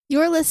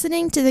You're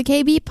listening to the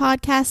KB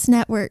Podcast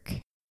Network.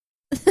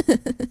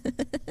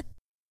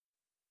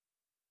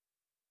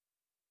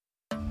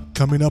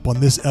 Coming up on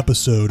this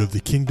episode of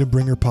the Kingdom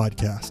Bringer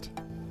podcast.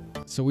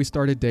 So we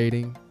started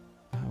dating.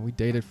 We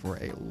dated for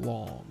a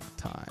long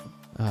time.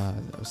 I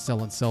was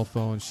selling cell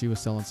phones. She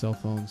was selling cell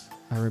phones.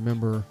 I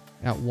remember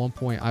at one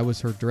point I was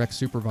her direct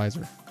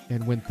supervisor.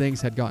 And when things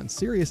had gotten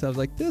serious, I was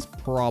like, this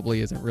probably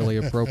isn't really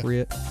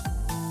appropriate.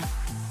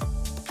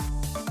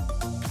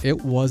 It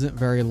wasn't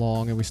very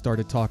long, and we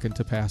started talking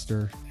to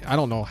Pastor. I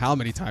don't know how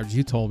many times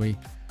you told me,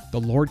 the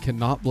Lord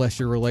cannot bless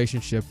your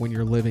relationship when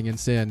you're living in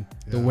sin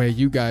the way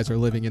you guys are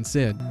living in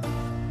sin.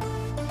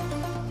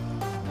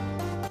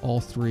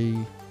 All three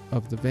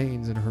of the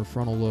veins in her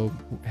frontal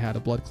lobe had a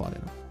blood clot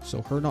in them.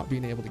 So her not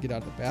being able to get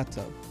out of the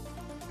bathtub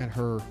and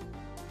her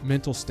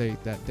mental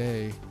state that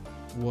day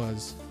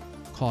was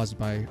caused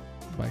by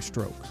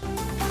strokes.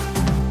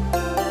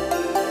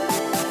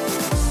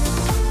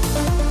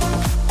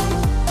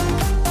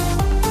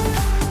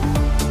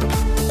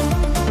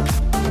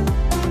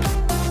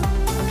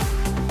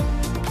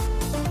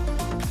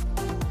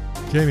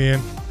 Okay,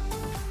 man.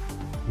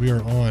 We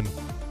are on.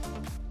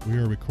 We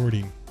are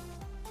recording.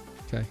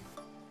 Okay.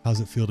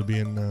 How's it feel to be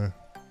in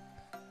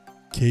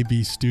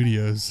KB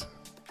Studios?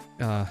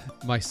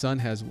 My son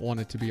has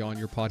wanted to be on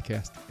your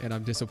podcast, and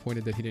I'm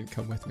disappointed that he didn't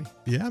come with me.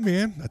 Yeah,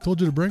 man. I told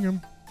you to bring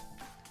him.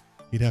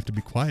 He'd have to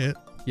be quiet.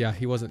 Yeah,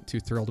 he wasn't too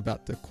thrilled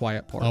about the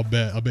quiet part. I'll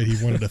bet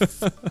he wanted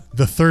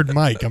the third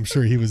mic. I'm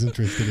sure he was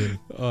interested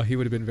in. He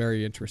would have been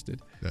very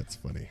interested. That's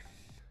funny.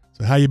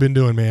 So how you been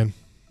doing, man?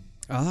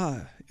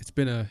 It's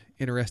been a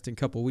interesting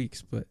couple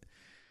weeks, but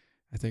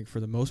I think for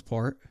the most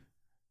part,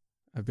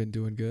 I've been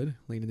doing good,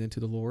 leaning into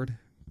the Lord,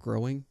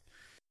 growing.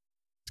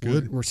 It's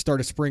good. We're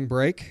starting spring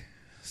break,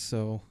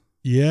 so.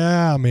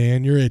 Yeah,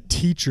 man. You're a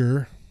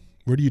teacher.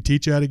 Where do you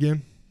teach at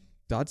again?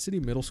 Dodge City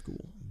Middle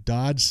School.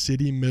 Dodge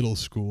City Middle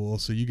School.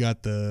 So you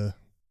got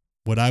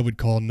what I would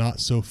call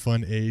not so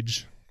fun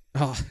age.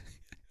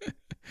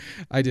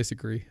 I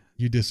disagree.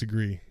 You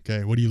disagree.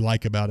 Okay. What do you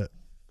like about it?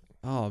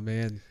 Oh,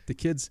 man. The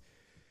kids,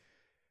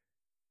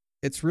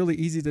 it's really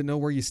easy to know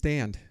where you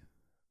stand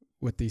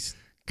with this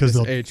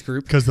age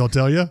group. Because they'll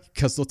tell you?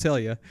 Because they'll tell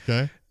you.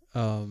 Okay.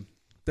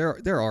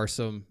 There are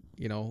some,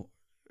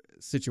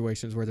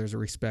 situations where there's a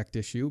respect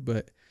issue,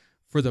 but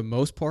for the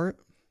most part,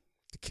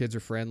 the kids are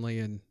friendly,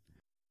 and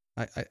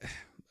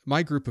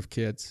my group of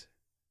kids,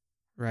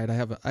 right?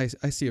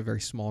 I see a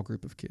very small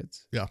group of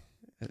kids. Yeah.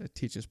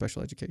 Teaching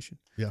special education.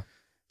 Yeah.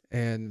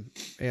 And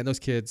those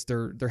kids,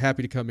 they're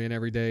happy to come in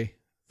every day.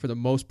 For the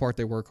most part,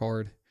 they work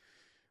hard.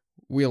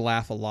 We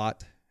laugh a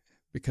lot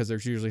because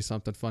there's usually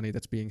something funny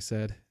that's being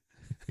said.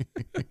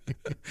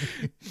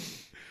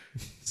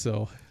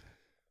 So,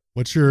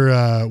 what's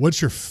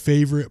your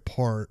favorite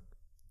part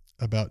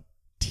about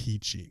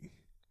teaching?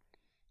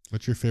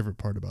 What's your favorite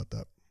part about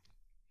that?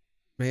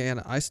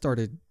 Man, I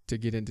started to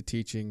get into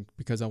teaching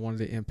because I wanted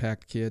to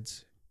impact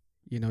kids.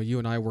 You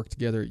and I worked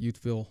together at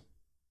Youthville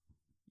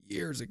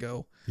years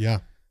ago. Yeah.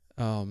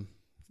 And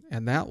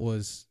that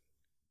was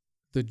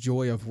the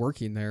joy of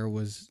working there,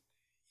 was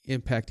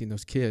impacting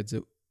those kids.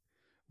 It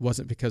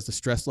wasn't because the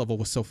stress level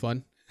was so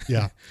fun.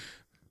 Yeah.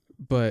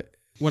 But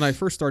when I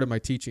first started my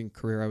teaching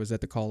career, I was at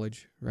the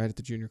college, right at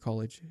the junior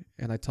college,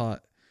 and I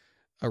taught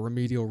a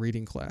remedial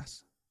reading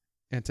class.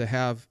 And to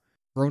have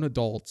grown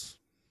adults,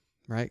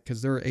 right,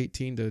 because they're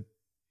 18 to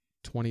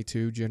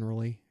 22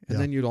 generally, and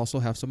then you'd also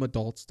have some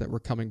adults that were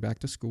coming back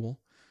to school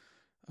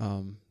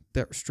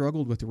that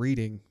struggled with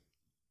reading,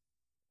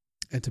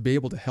 and to be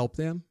able to help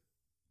them,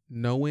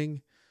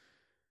 knowing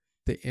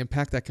the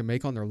impact that can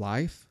make on their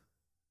life,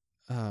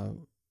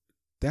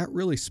 that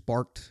really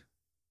sparked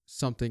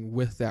something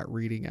with that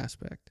reading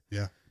aspect.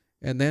 Yeah.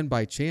 And then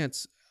by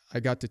chance,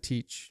 I got to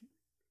teach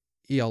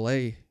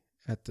ELA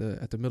at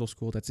the middle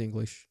school, that's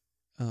English,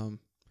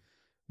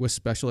 with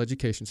special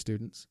education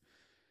students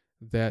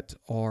that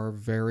are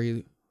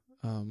very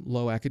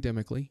low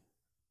academically.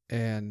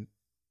 And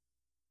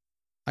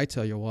I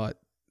tell you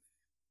what,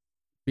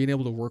 being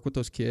able to work with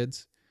those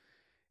kids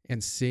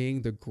and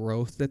seeing the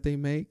growth that they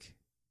make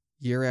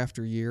year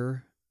after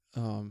year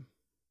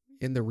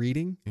in the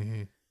reading,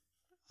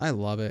 I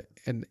love it.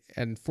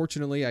 And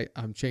fortunately,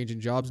 I'm changing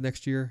jobs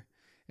next year,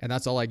 and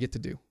that's all I get to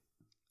do.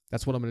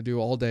 That's what I'm going to do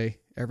all day.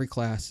 Every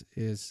class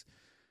is,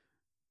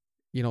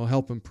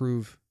 help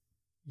improve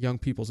young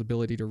people's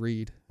ability to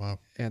read. Wow.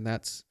 And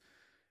that's,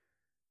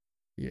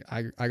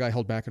 I got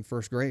held back in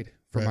first grade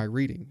for my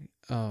reading.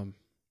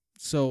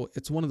 So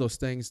it's one of those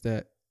things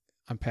that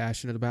I'm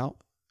passionate about,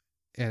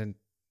 and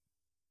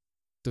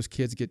those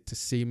kids get to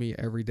see me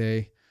every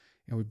day,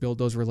 and we build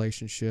those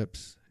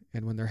relationships.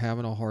 And when they're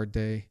having a hard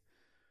day,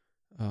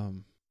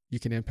 you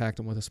can impact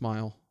them with a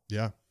smile.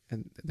 Yeah.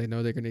 And they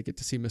know they're going to get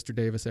to see Mr.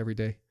 Davis every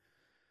day.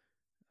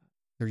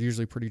 They're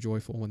usually pretty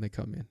joyful when they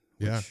come in.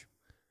 Yeah.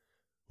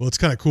 Well, it's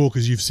kind of cool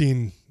because you've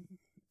seen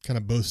kind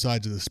of both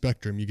sides of the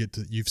spectrum.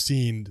 You've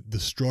seen the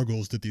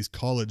struggles that these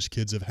college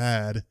kids have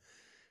had.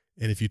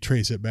 And if you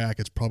trace it back,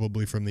 it's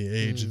probably from the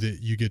age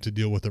that you get to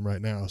deal with them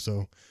right now.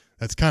 So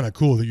That's kind of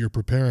cool that you're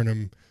preparing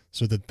them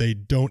so that they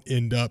don't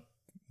end up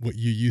what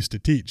you used to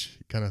teach,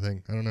 kind of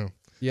thing. I don't know.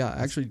 Yeah,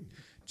 I actually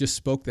just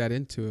spoke that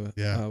into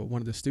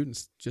one of the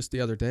students just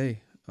the other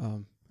day,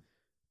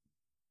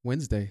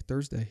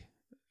 Thursday.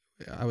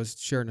 I was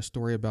sharing a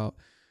story about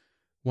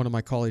one of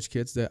my college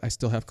kids that I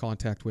still have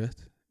contact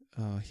with.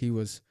 He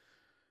was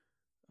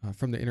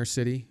from the inner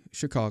city,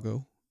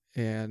 Chicago,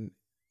 and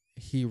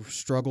he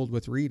struggled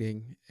with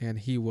reading, and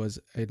he was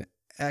an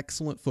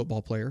excellent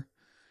football player,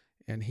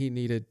 and he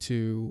needed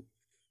to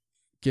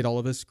get all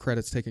of his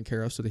credits taken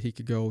care of so that he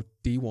could go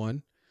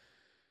D1.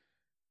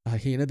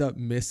 He ended up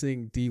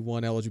missing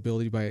D1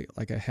 eligibility by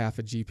like a half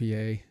a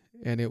GPA,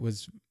 and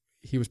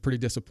he was pretty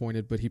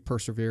disappointed, but he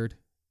persevered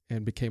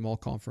and became all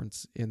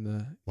conference in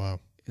the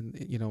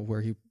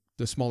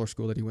the smaller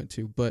school that he went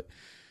to. But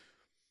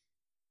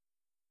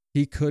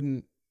he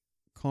couldn't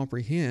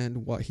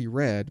comprehend what he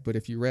read, but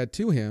if you read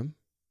to him,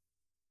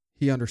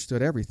 he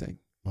understood everything.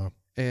 Wow.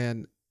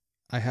 And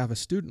I have a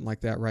student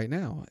like that right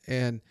now,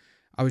 and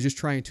I was just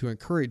trying to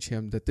encourage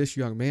him that this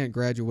young man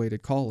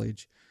graduated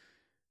college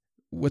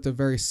with a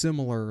very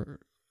similar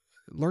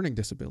learning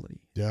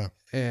disability. Yeah.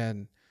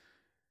 And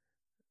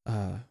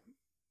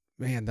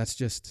man, that's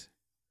just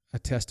a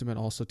testament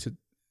also to,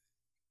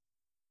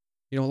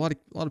 a lot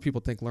of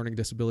people think learning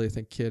disability,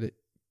 think kid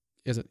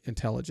isn't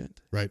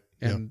intelligent. Right.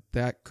 And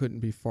that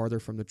couldn't be farther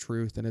from the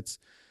truth. And it's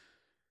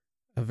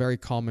a very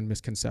common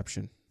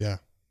misconception. Yeah.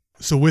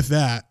 So with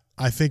that,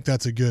 I think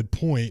that's a good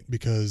point,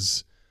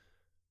 because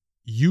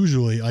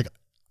usually, like,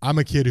 I'm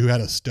a kid who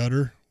had a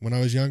stutter when I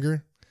was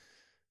younger,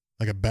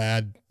 like a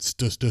bad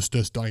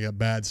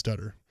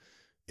stutter.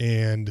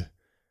 And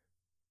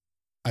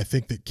I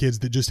think that kids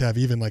that just have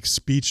even like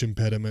speech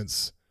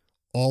impediments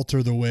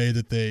alter the way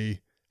that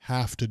they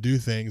have to do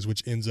things,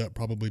 which ends up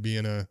probably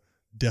being a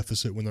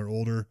deficit when they're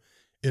older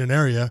in an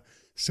area,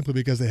 simply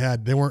because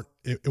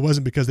it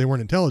wasn't because they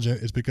weren't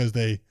intelligent. It's because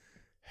they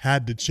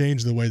had to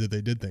change the way that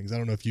they did things. I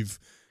don't know if you've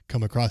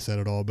come across that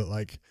at all, but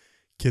like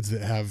kids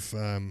that have,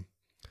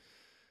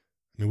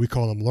 we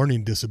call them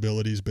learning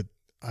disabilities, but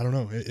I don't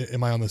know.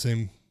 Am I on the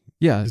same?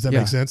 Yeah. Does that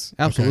make sense?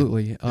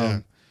 Absolutely.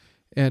 Okay.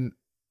 And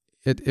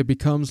it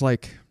becomes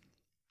like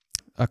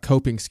a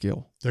coping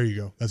skill. There you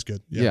go. That's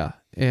good. Yeah.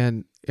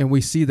 And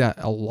we see that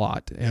a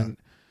lot. And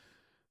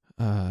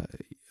a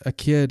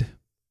kid,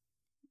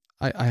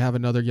 I have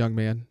another young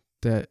man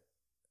that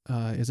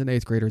is an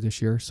 8th grader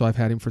this year. So I've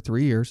had him for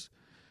 3 years,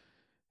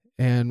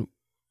 and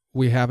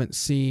we haven't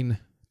seen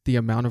the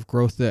amount of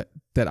growth that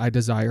I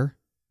desire.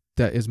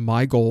 That is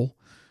my goal.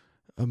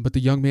 But the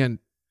young man,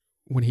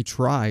 when he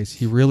tries,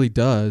 he really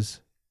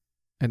does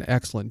an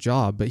excellent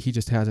job, but he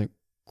just hasn't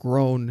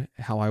grown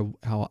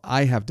how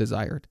I have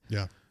desired.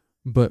 Yeah.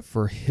 But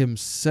for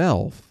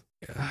himself,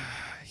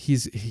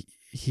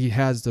 he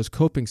has those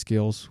coping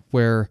skills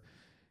where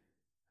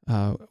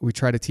we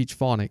try to teach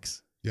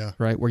phonics. Yeah.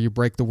 Right, where you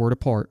break the word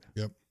apart.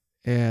 Yep.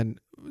 And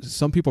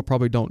some people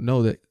probably don't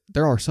know that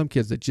there are some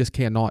kids that just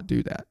cannot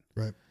do that.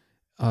 Right.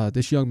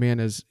 This young man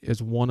is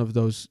one of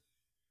those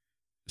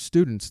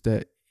students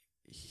that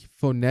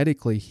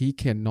phonetically he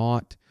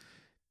cannot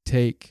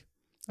take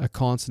a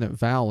consonant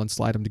vowel and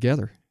slide them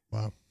together.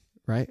 Wow.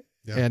 Right.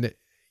 Yeah. And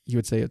you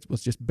would say it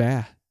was just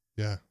bah.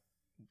 Yeah.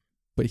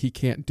 But he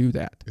can't do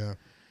that. Yeah.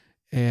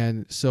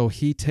 And so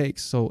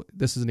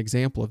this is an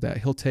example of that.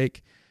 He'll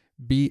take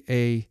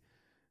B-A-D,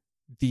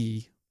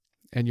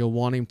 and you'll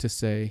want him to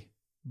say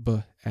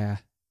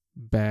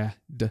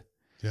b-a-ba-d.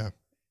 Yeah.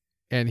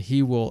 And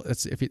he will,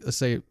 let's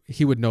say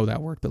he would know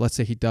that word, but let's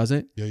say he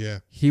doesn't. Yeah.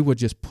 He would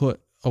just put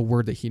a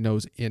word that he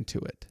knows into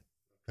it.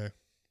 Okay.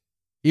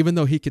 Even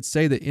though he could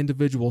say the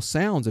individual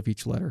sounds of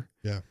each letter.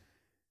 Yeah.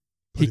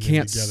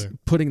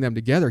 Putting them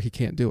together, he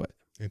can't do it.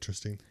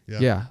 Interesting. Yeah.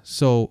 Yeah.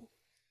 So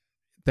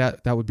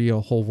that would be a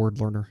whole word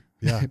learner.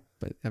 Yeah.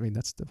 But I mean,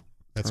 that's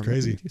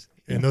crazy.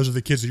 Yeah. And those are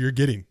the kids that you're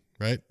getting,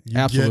 right?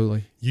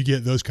 Absolutely. You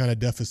get those kind of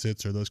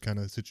deficits or those kind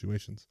of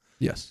situations.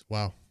 Yes.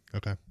 Wow.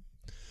 Okay.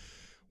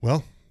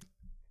 Well,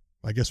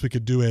 I guess we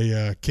could do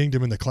a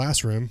Kingdom in the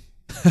Classroom.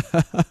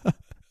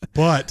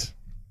 But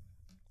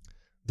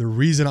the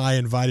reason I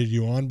invited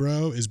you on,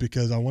 bro, is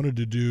because I wanted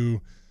to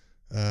do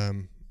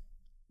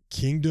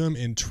Kingdom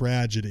in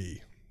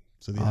Tragedy.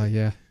 So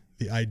the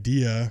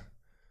idea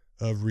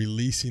of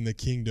releasing the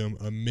kingdom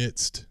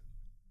amidst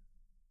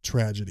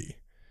tragedy.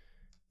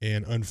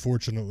 And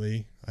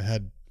unfortunately,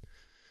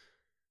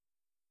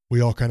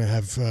 we all kind of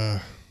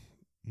have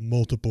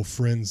multiple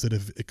friends that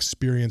have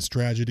experienced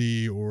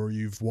tragedy, or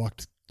you've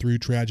walked through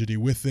tragedy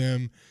with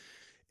them,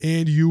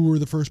 and you were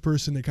the first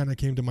person that kind of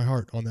came to my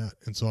heart on that.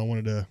 And so I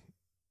wanted to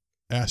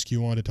ask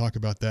you on to talk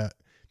about that,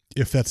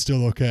 if that's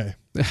still okay.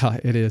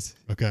 It is.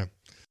 Okay.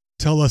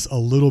 Tell us a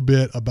little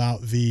bit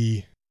about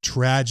the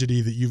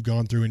tragedy that you've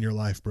gone through in your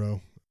life,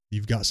 bro.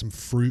 You've got some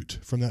fruit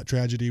from that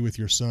tragedy with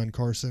your son,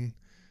 Carson.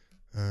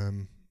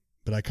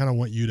 But I kind of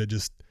want you to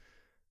just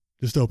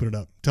open it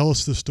up. Tell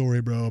us the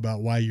story, bro,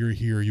 about why you're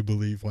here. You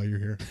believe why you're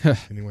here.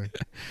 Anyway.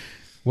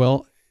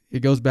 Well, it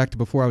goes back to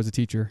before I was a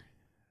teacher.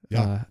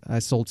 Yeah. I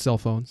sold cell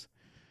phones.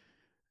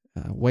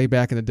 way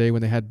back in the day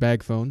when they had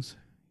bag phones.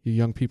 You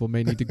young people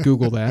may need to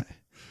Google that.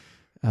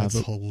 That's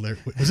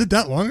hilarious. Was it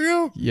that long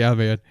ago? Yeah,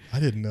 man. I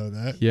didn't know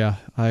that. Yeah,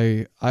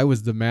 I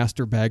was the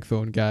master bag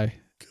phone guy.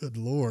 Good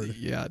Lord.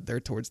 Yeah, there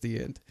towards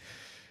the end.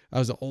 I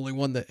was the only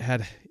one that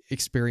had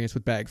experience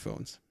with bag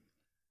phones.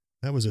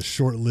 That was a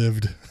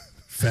short-lived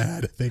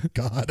fad, thank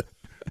God.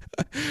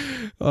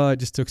 It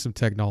just took some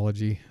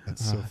technology.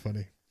 That's so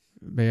funny.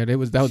 Man, that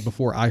was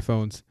before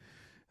iPhones.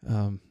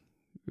 It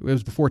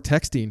was before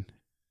texting.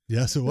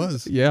 Yes, it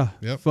was. Yeah.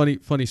 Yep.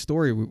 Funny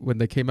story. When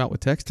they came out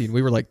with texting,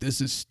 we were like,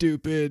 this is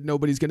stupid.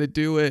 Nobody's going to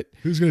do it.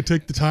 Who's going to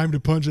take the time to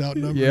punch out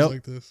numbers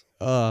like this?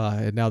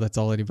 And now that's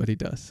all anybody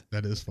does.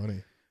 That is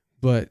funny.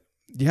 But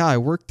yeah, I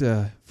worked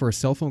for a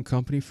cell phone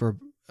company for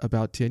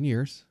about 10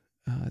 years.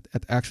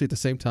 Actually, at the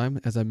same time,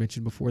 as I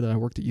mentioned before, that I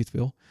worked at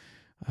Youthville.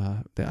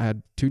 I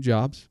had 2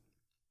 jobs.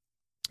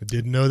 I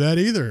didn't know that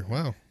either.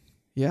 Wow.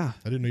 Yeah.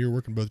 I didn't know you were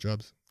working both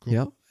jobs. Cool.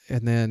 Yep.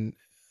 And then,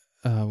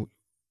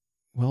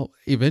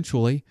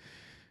 eventually,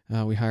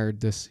 we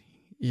hired this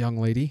young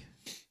lady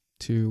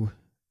to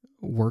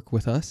work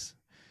with us.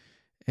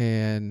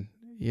 And,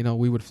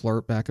 we would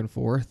flirt back and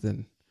forth.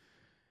 And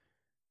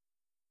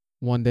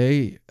one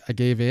day I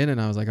gave in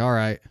and I was like, all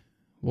right,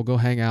 we'll go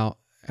hang out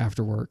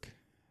after work.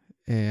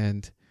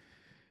 And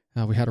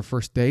we had our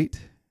first date.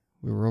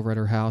 We were over at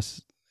her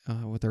house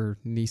with her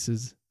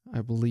nieces,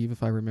 I believe,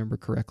 if I remember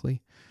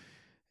correctly.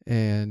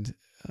 And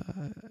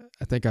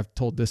I think I've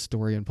told this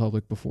story in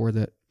public before,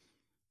 that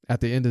at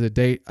the end of the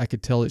date, I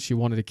could tell that she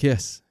wanted a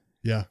kiss.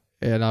 Yeah.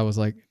 And I was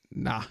like,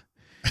 nah.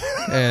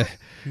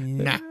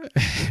 Nah.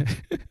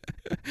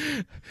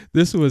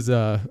 This was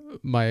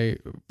my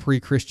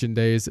pre-Christian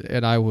days,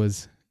 and I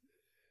was,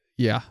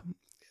 yeah.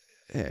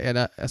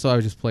 And so I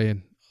was just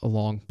playing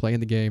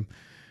the game.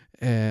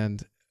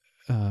 And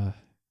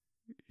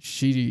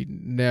she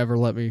never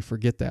let me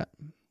forget that.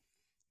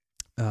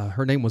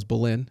 Her name was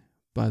Belen,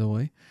 by the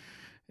way.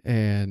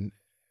 And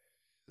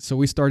so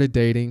we started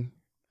dating.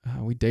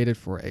 We dated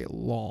for a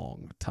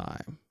long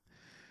time.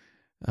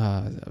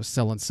 I was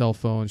selling cell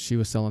phones. She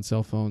was selling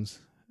cell phones.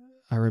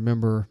 I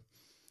remember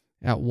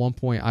at one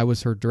point I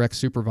was her direct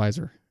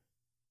supervisor.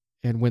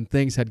 And when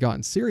things had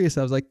gotten serious,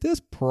 I was like, this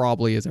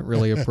probably isn't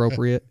really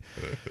appropriate.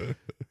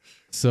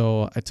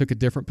 So I took a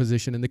different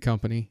position in the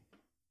company.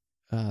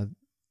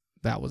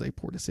 That was a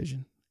poor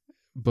decision.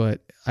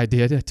 But I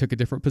took a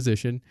different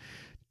position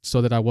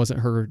so that I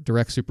wasn't her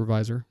direct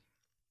supervisor.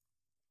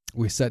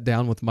 We sat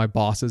down with my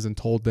bosses and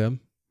told them,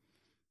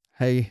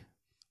 hey,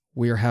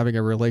 we are having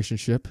a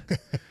relationship.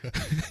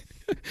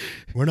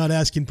 We're not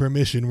asking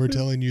permission. We're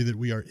telling you that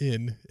we are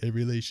in a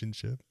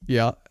relationship.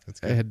 Yeah. That's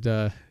good.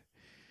 And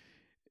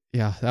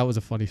yeah, that was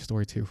a funny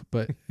story too.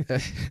 But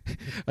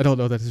I don't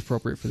know that it's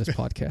appropriate for this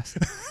podcast.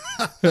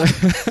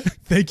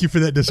 Thank you for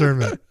that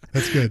discernment.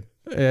 That's good.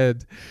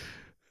 And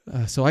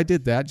so I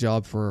did that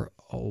job for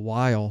a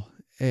while.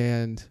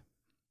 And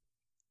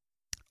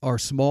our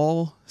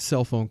small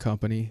cell phone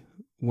company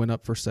went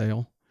up for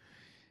sale.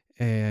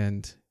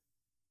 And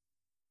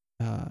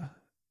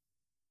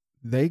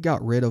they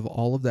got rid of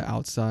all of the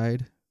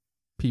outside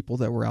people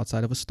that were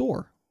outside of a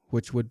store,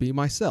 which would be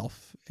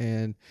myself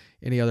and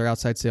any other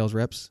outside sales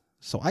reps.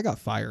 So I got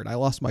fired. I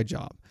lost my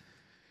job.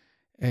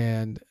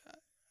 And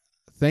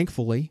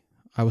thankfully,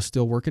 I was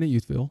still working at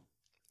Youthville.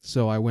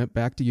 So I went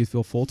back to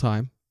Youthville full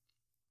time.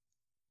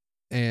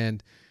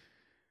 And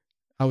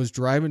I was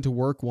driving to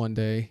work one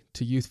day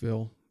to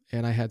Youthville,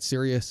 and I had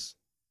Sirius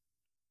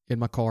in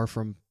my car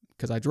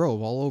because I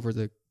drove all over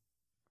the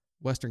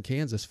Western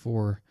Kansas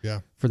for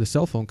the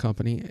cell phone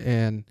company.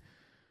 And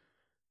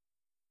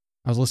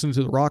I was listening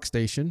to the rock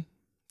station,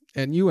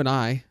 and you and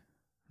I,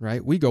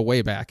 right, we go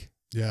way back.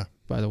 Yeah.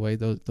 By the way,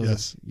 those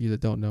of you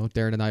that don't know,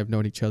 Darren and I have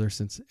known each other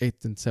since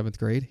 8th and 7th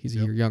grade. He's a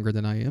year younger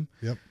than I am.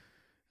 Yep.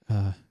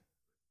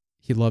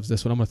 He loves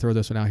this one. I'm going to throw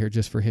this one out here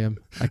just for him.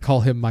 I call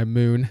him my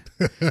moon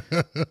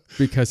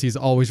because he's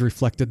always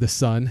reflected the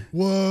sun.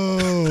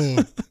 Whoa.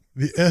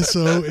 The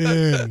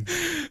S-O-N.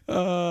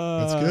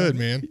 That's good,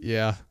 man.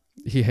 Yeah.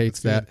 He hates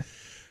that.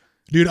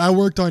 Dude, I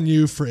worked on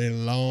you for a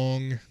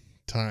long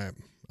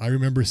time. I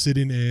remember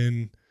sitting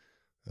in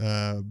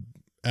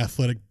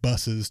athletic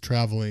buses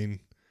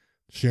traveling,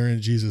 sharing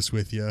Jesus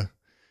with you,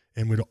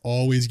 and would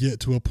always get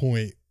to a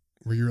point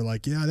where you were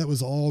like, yeah, that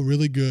was all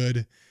really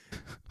good,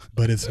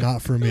 but it's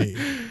not for me.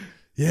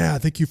 Yeah,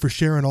 thank you for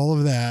sharing all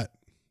of that,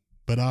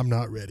 but I'm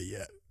not ready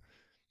yet.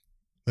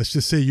 Let's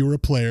just say you were a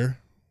player.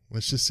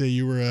 Let's just say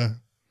you were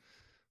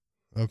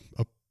a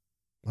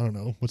I don't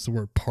know, what's the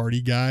word,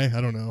 party guy? I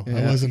don't know.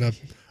 Yeah.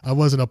 I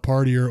wasn't a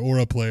partier or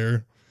a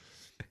player.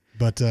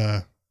 But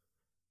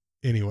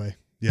anyway,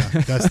 yeah,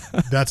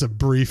 that's a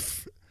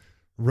brief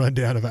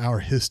rundown of our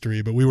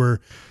history. But we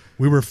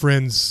were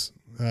friends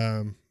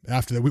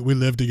after that. We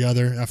lived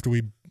together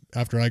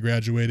after I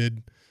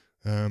graduated.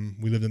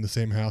 We lived in the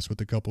same house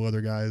with a couple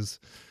other guys.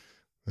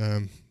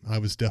 I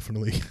was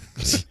definitely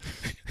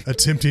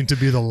attempting to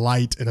be the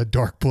light in a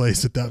dark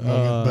place at that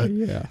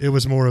moment, but it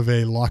was more of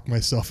a lock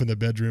myself in the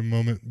bedroom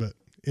moment. But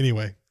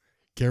anyway,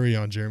 Carry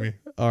on, Jeremy.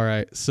 All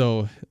right.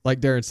 So, like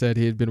Darren said,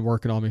 he had been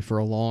working on me for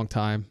a long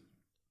time.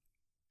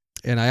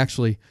 And I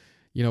actually,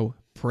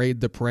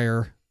 prayed the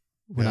prayer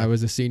when I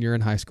was a senior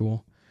in high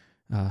school.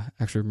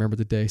 Actually remember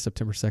the day,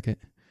 September 2nd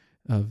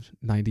of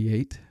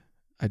 98.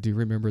 I do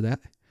remember that.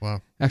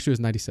 Wow. Actually, it was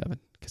 97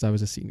 because I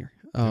was a senior.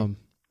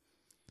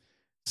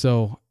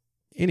 So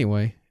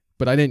anyway,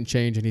 but I didn't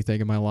change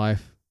anything in my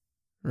life,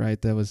 right?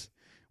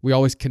 We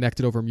always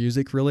connected over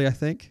music, really, I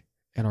think,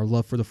 and our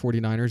love for the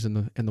 49ers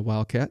and the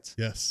Wildcats.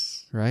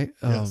 Yes. Right?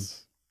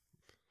 Yes.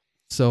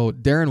 So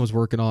Darren was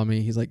working on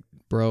me. He's like,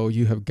 bro,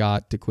 you have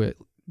got to quit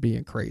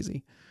being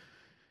crazy.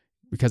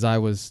 Because I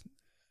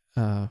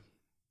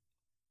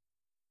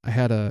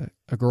had a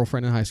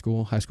girlfriend in high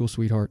school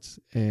sweethearts,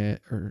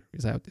 or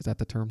is that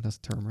the term? That's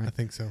the term, right? I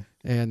think so.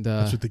 And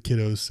that's what the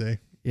kiddos say.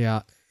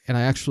 Yeah. And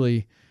I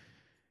actually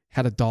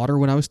had a daughter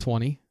when I was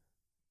 20.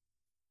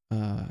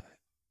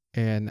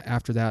 And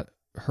after that,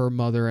 her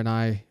mother and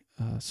I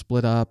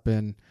split up,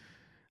 and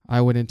I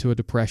went into a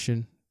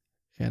depression,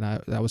 and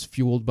that was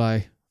fueled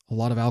by a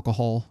lot of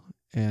alcohol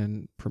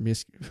and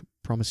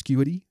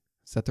promiscuity.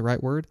 Is that the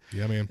right word?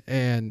 Yeah, man.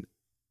 And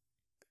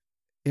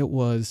it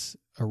was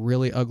a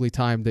really ugly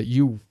time that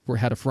you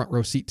had a front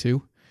row seat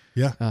to.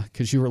 Yeah.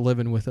 Because you were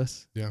living with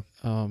us. Yeah.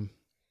 And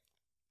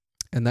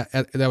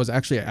that was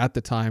actually at the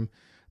time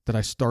that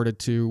I started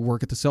to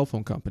work at the cell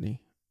phone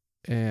company,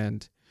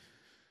 and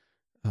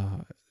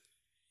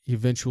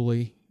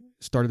eventually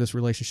started this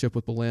relationship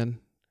with Belen.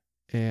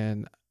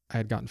 And I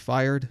had gotten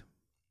fired,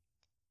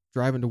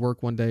 driving to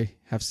work one day,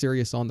 have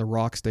Sirius on the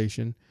rock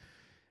station,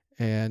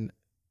 and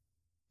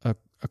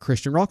a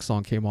Christian rock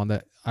song came on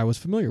that I was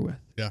familiar with.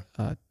 Yeah.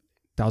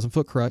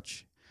 1,000-Foot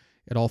Crutch.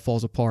 It all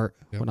falls apart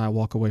when I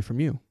walk away from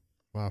you.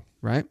 Wow.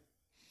 Right?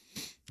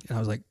 And I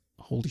was like,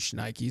 holy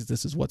shnikes,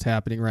 this is what's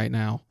happening right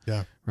now.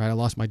 Yeah. Right? I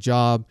lost my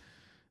job.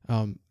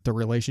 The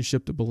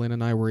relationship that Belen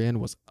and I were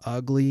in was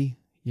ugly.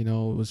 It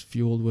was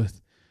fueled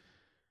with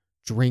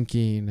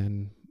drinking,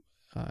 and,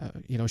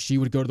 she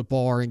would go to the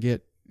bar and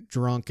get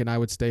drunk, and I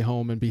would stay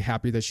home and be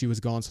happy that she was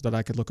gone so that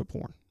I could look at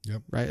porn.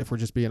 Yep. Right? If we're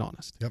just being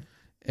honest. Yep.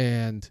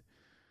 And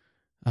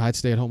I'd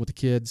stay at home with the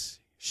kids.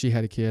 She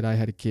had a kid. I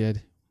had a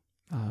kid.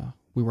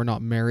 We were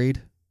not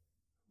married.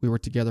 We were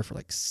together for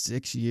like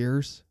 6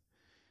 years,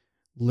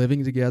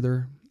 living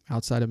together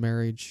outside of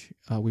marriage.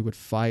 We would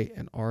fight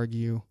and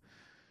argue.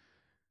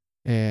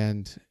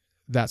 And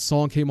that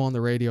song came on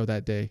the radio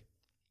that day.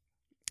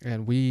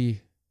 And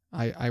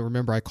I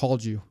remember I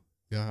called you.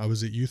 Yeah, I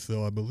was at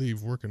Youthville, I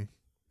believe, working.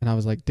 And I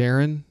was like,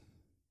 Darren,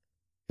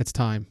 it's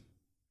time.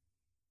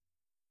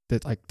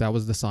 That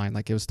was the sign.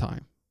 Like, it was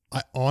time.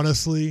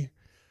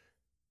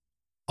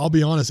 I'll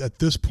be honest, at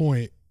this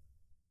point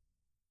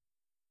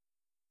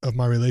of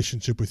my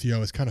relationship with you, I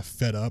was kind of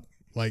fed up.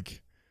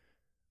 Like,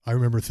 I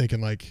remember thinking,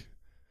 like,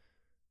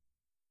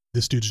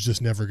 this dude's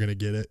just never going to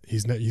get it.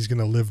 He's going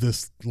to live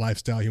this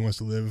lifestyle he wants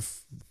to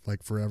live,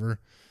 like, forever.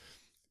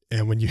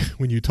 And when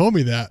you told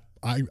me that,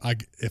 I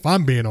if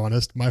I'm being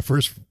honest, my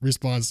first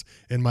response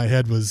in my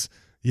head was,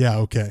 yeah,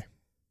 okay.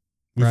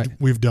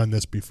 We've done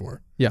this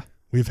before. Yeah.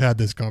 We've had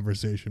this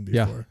conversation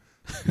before.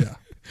 Yeah.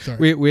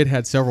 Sorry. We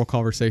had several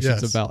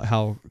conversations about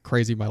how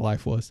crazy my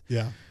life was.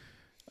 Yeah.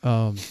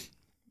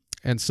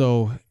 And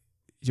so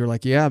you're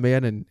like, yeah,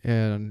 man.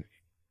 And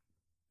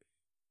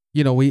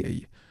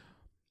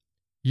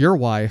your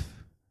wife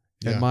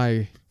and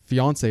my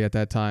fiance at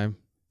that time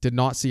did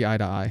not see eye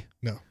to eye.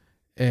 No.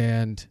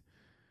 And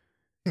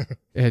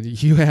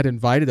you had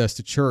invited us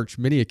to church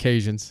many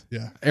occasions.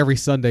 Yeah. Every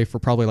Sunday for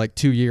probably like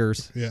 2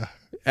 years. Yeah.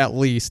 At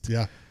least.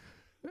 Yeah.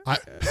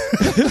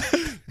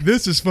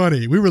 This is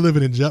funny. We were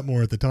living in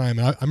Jetmore at the time,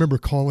 and I remember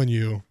calling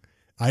you.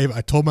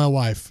 I told my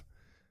wife,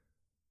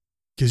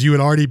 because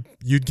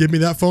you'd give me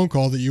that phone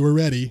call that you were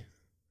ready,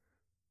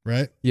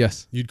 right?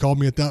 Yes. You'd called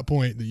me at that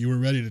point that you were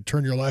ready to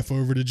turn your life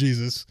over to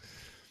Jesus.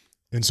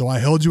 And so I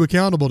held you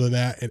accountable to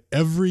that. And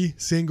every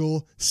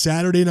single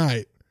Saturday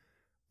night,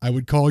 I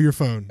would call your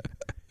phone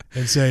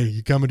and say,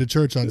 you coming to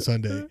church on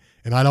Sunday?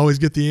 And I'd always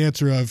get the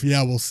answer of,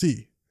 yeah, we'll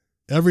see.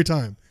 Every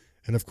time.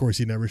 And of course,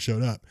 he never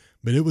showed up.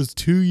 But it was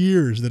 2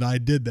 years that I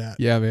did that.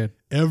 Yeah, man.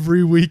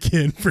 Every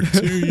weekend for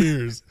 2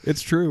 years.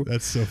 It's true.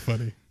 That's so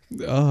funny.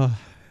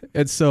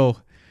 And so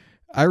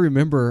I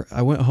remember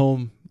I went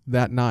home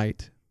that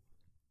night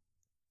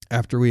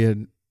after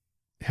we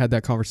had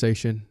that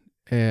conversation,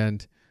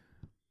 and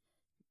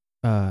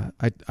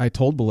I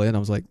told Belen, I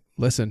was like,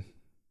 listen,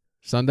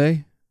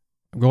 Sunday,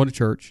 I'm going to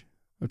church.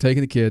 I'm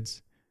taking the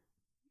kids.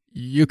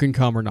 You can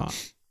come or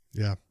not.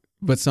 Yeah.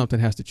 But something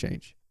has to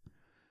change.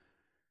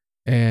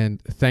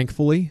 And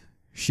thankfully,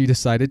 she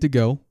decided to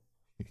go.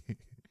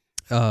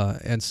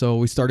 And so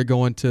we started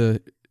going to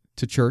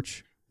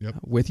church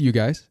with you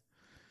guys.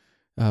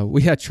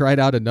 We had tried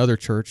out another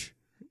church,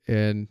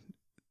 and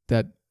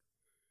that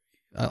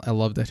I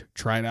love that.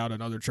 Tried out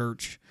another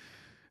church.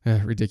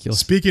 Ridiculous.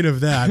 Speaking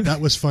of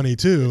that was funny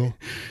too.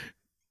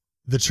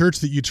 the church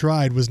that you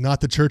tried was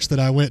not the church that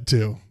I went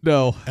to.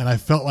 No. And I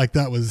felt like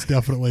that was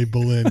definitely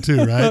Boleyn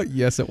too, right?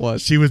 Yes, it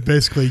was. She was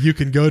basically, you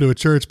can go to a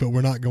church, but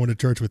we're not going to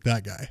church with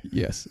that guy.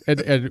 Yes.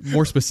 And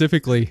more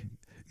specifically,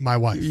 My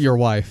wife. your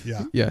wife.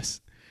 Yeah.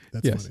 Yes.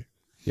 That's Yes. funny.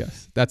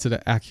 Yes. That's an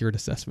accurate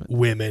assessment.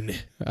 Women.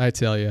 I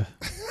tell you.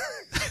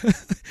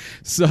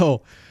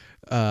 So,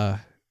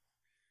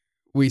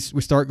 we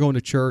start going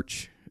to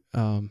church.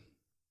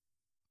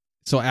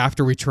 So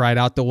after we tried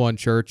out the one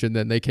church and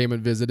then they came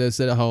and visited us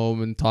at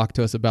home and talked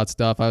to us about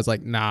stuff, I was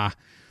like, nah,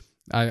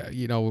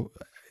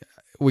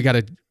 we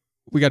gotta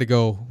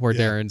go where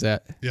Yeah. Darren's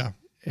at. Yeah.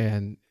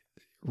 And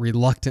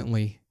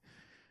reluctantly,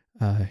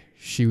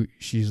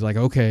 she's like,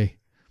 okay.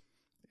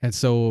 And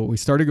so we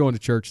started going to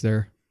church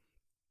there,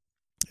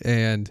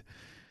 and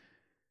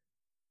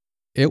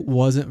it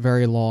wasn't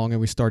very long. And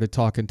we started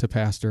talking to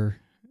pastor,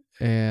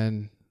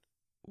 and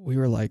we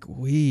were like,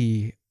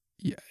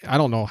 I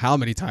don't know how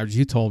many times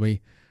you told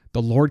me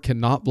the Lord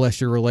cannot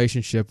bless your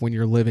relationship when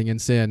you're living in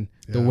sin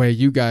the Yeah. way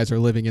you guys are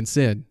living in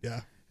sin.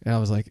 Yeah. And I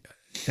was like,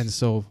 and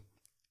so,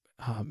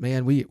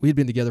 man, we'd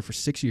been together for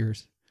 6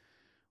 years.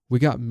 We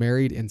got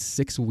married in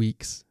 6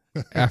 weeks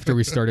after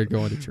we started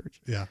going to church.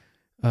 Yeah.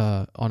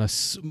 On a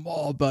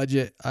small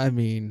budget. I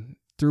mean,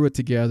 threw it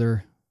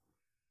together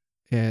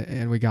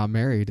and we got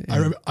married.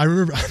 I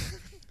remember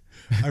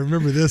I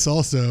remember this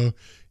also.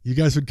 You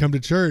guys would come to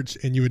church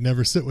and you would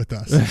never sit with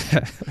us.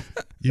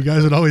 You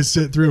guys would always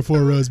sit 3 or 4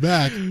 rows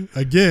back,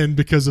 again,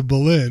 because of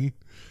Boleyn.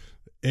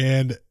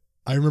 And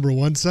I remember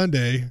one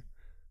Sunday,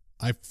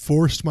 I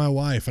forced my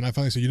wife, and I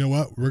finally said, you know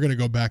what? We're going to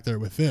go back there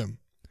with them.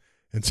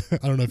 And so,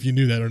 I don't know if you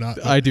knew that or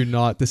not. I do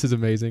not. This is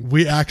amazing.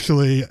 We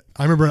actually,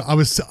 I remember I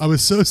was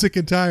so sick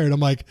and tired.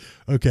 I'm like,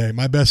 okay,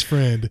 my best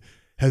friend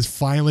has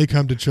finally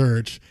come to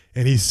church,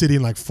 and he's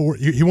sitting like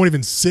he won't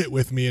even sit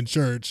with me in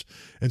church.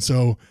 And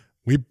so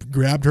we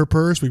grabbed her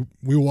purse, we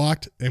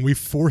walked, and we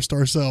forced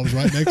ourselves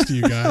right next to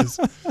you guys.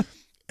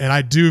 And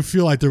I do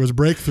feel like there was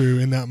breakthrough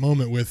in that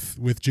moment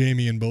with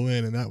Jamie and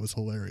Boleyn, and that was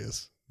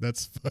hilarious.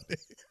 That's funny.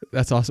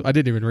 That's awesome. I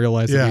didn't even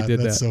realize that we did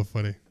that's that. so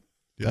funny.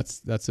 Yeah.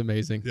 That's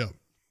amazing. Yeah,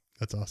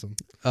 that's awesome.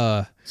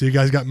 So you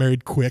guys got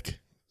married quick,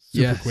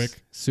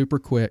 super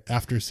quick.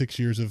 after 6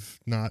 years of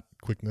not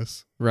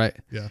quickness. Right.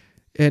 Yeah.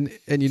 And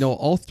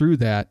all through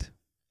that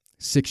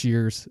 6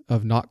 years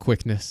of not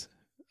quickness,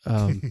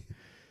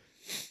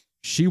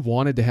 she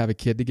wanted to have a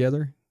kid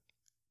together,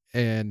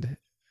 and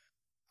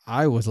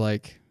I was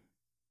like,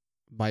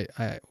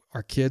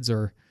 our kids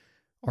are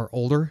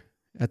older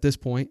at this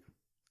point.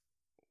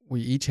 We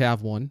each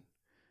have one.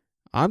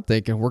 I'm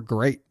thinking we're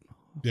great.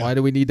 Yeah. Why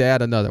do we need to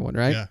add another one,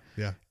 right? Yeah,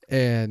 yeah.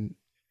 And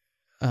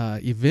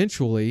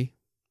eventually,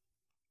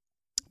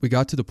 we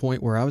got to the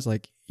point where I was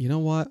like, you know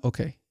what?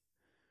 Okay.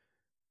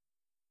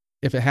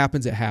 If it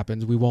happens, it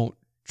happens. We won't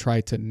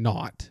try to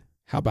not.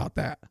 How about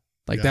that?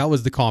 Like, that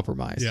was the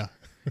compromise. Yeah.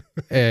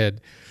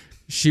 And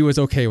she was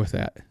okay with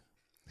that.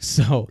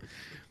 So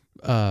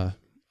a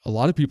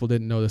lot of people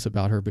didn't know this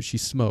about her, but she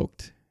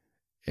smoked,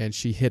 and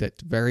she hid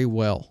it very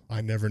well.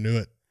 I never knew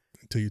it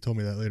until you told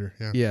me that later.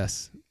 Yeah.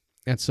 Yes.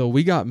 And so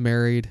we got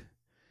married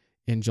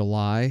in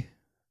July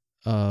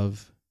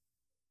of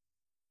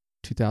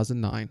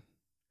 2009.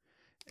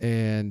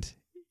 And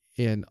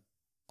in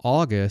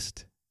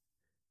August,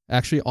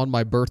 actually on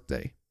my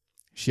birthday,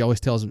 she always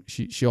tells me,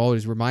 she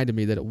always reminded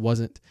me that it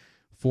wasn't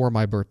for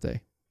my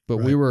birthday. But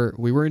Right.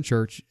 we were in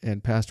church,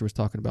 and pastor was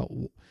talking about,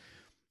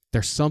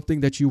 there's something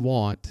that you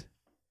want,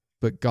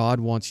 but God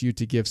wants you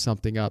to give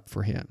something up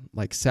for him,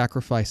 like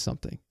sacrifice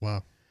something.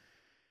 Wow.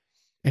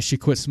 And she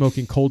quit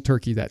smoking cold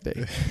turkey that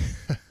day.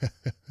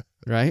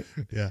 Right?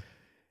 Yeah.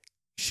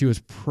 She was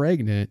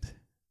pregnant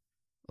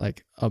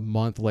like a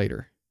month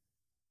later.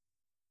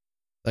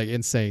 Like,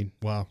 insane.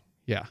 Wow.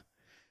 Yeah.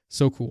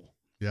 So cool.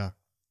 Yeah.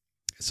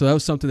 So that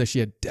was something that she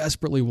had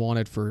desperately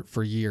wanted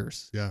for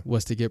years. Yeah.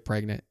 Was to get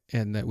pregnant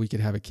and that we could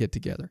have a kid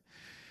together.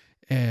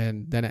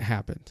 And then it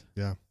happened.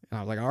 Yeah. And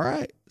I was like, all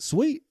right,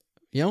 sweet.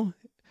 And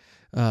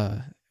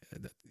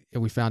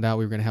we found out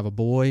we were going to have a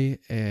boy,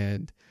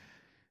 and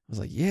I was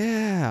like,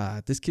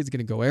 yeah, this kid's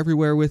going to go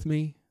everywhere with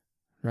me.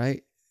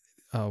 Right.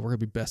 We're going to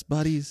be best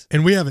buddies.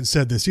 And we haven't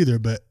said this either,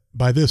 but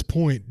by this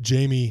point,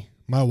 Jamie,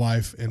 my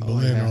wife, and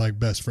Boleyn yeah. are like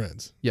best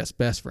friends. Yes.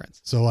 Best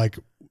friends. So like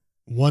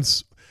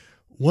once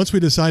we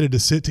decided to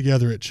sit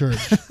together at church,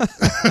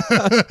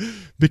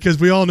 because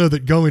we all know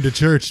that going to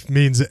church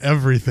means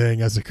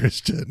everything as a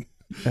Christian.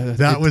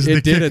 That was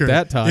the kicker. It did at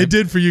that time. It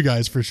did for you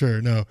guys for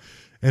sure. No.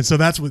 And so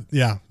that's what,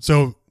 yeah.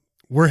 So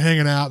we're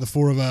hanging out, the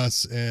four of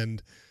us,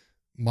 and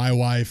my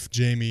wife,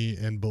 Jamie,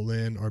 and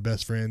Boleyn are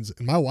best friends.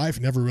 And my wife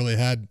never really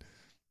had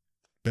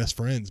best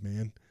friends,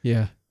 man.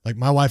 Yeah. Like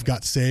my wife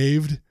got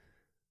saved,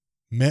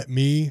 met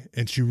me,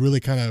 and she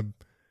really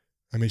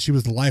she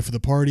was the life of the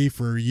party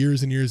for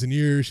years and years and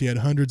years. She had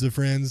hundreds of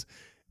friends.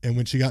 And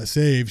when she got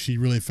saved, she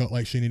really felt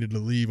like she needed to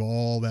leave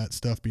all that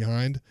stuff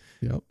behind.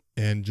 Yep.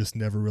 And just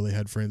never really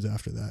had friends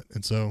after that.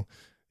 And so,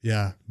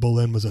 yeah,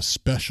 Boleyn was a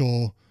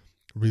special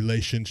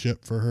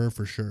relationship for her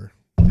for sure.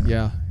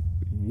 Yeah.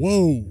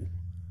 Whoa.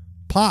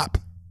 Pop.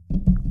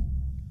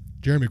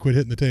 Jeremy, quit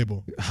hitting the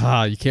table.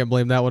 You can't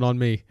blame that one on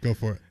me. Go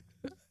for it.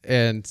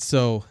 And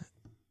so,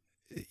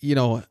 you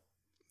know,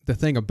 the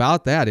thing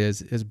about that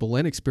is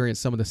Belen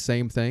experienced some of the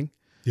same thing.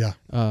 Yeah.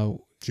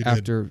 She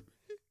after,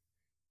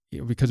 you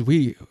know, because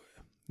we,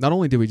 not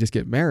only did we just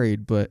get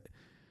married, but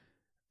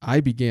I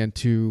began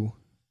to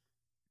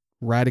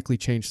radically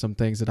change some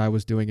things that I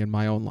was doing in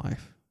my own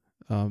life.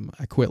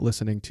 I quit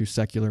listening to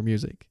secular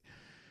music,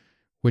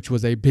 which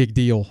was a big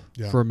deal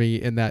for me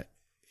in that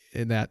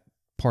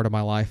part of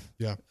my life.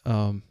 Yeah.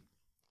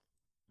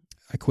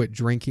 I quit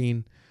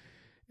drinking,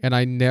 and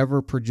I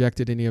never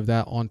projected any of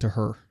that onto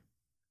her.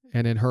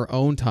 And in her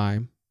own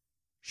time,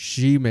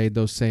 she made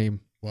those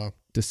same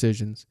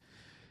decisions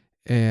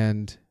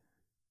and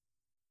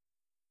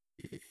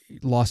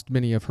lost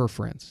many of her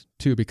friends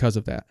too because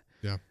of that.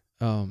 Yeah.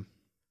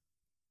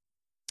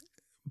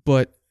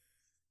 But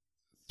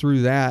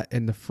through that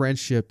and the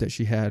friendship that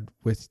she had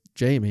with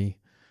Jamie,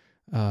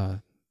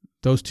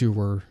 those two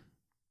were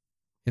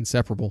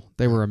inseparable.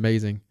 They were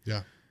amazing.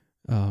 Yeah.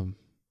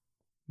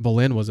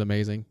 Belen was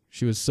amazing.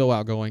 She was so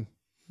outgoing,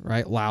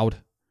 right? Loud.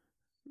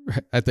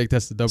 I think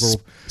that's the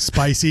double.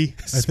 Spicy,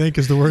 I think,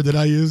 is the word that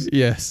I use.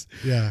 Yes.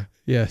 Yeah.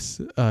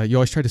 Yes. You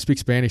always tried to speak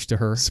Spanish to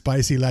her.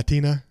 Spicy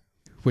Latina.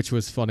 Which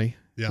was funny.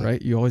 Yeah.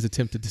 Right? You always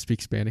attempted to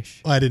speak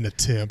Spanish. I didn't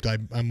attempt. I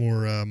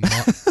more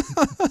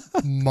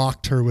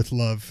mocked her with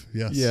love.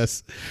 Yes.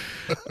 Yes.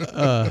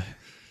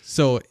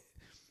 So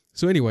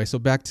anyway, so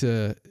back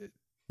to,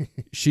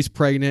 she's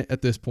pregnant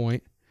at this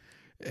point,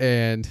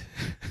 and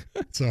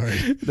sorry.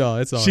 No,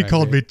 it's all she right.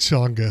 Called man. me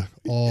Chonga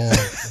all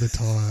the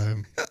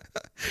time.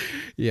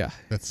 Yeah.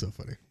 That's so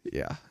funny.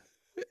 Yeah.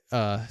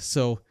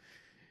 So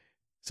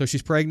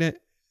she's pregnant.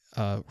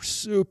 We're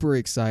super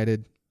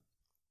excited.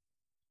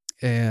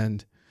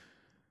 And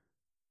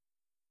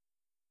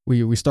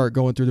we start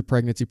going through the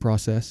pregnancy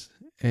process,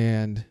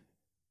 and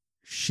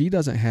she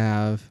doesn't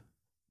have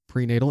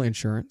prenatal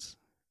insurance.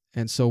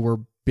 And so we're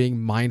being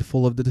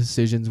mindful of the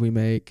decisions we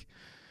make.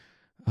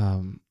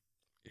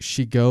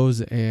 She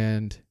goes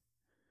and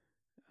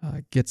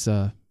gets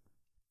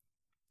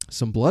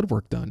some blood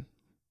work done,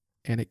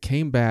 and it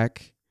came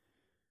back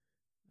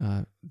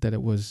that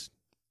it was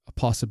a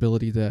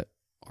possibility that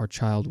our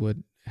child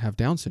would have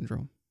Down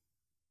syndrome.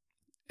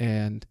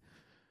 And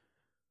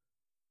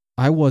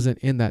I wasn't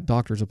in that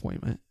doctor's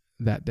appointment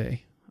that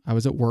day. I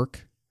was at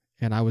work,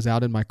 and I was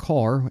out in my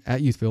car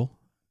at Youthville,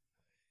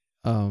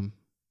 on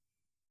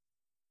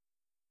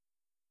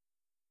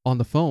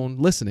the phone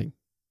listening.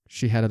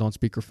 She had it on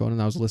speakerphone,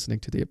 and I was listening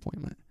to the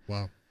appointment.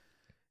 Wow.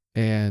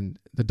 And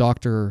the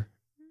doctor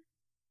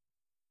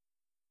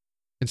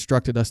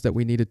instructed us that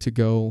we needed to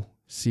go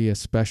see a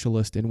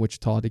specialist in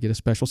Wichita to get a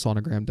special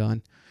sonogram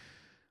done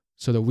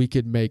so that we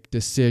could make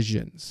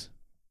decisions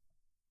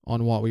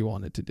on what we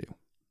wanted to do.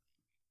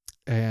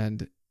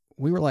 And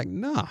we were like,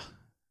 nah,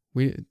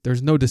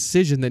 there's no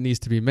decision that needs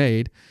to be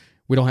made.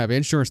 We don't have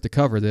insurance to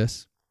cover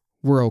this.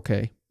 We're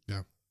okay.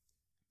 Yeah.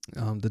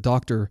 The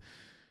doctor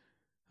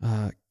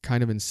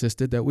kind of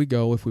insisted that we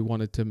go if we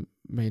wanted to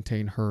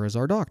maintain her as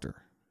our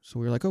doctor. So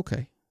we were like,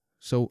 okay.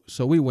 So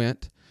we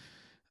went,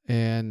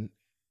 and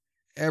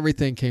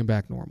everything came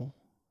back normal.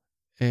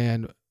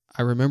 And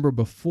I remember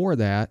before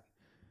that,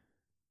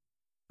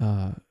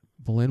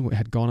 Belen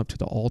had gone up to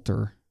the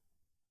altar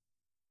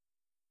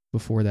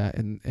before that,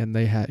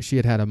 and she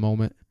had a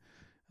moment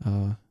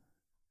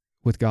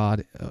with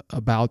God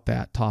about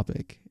that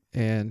topic.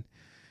 And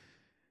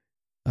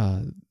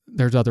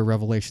there's other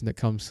revelation that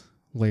comes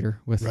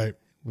later with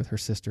her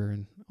sister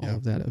and all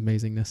of that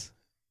amazingness.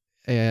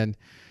 And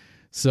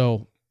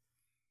so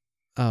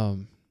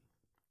it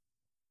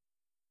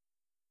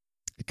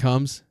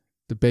comes,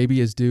 the baby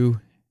is due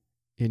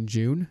in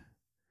June,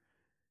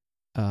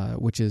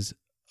 which is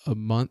a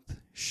month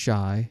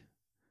shy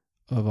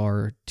of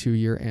our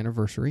 2-year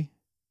anniversary,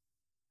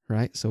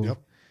 right? So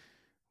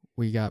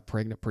we got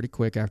pregnant pretty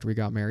quick after we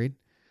got married,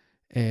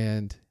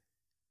 and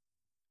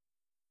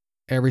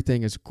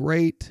everything is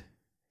great.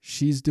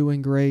 She's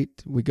doing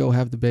great. We go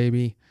have the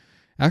baby.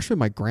 Actually,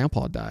 my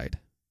grandpa died.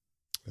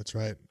 That's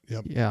right.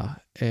 Yep. Yeah.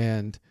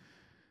 And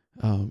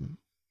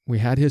we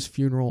had his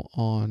funeral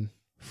on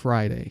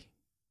Friday,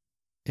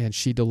 and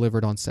she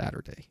delivered on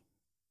Saturday.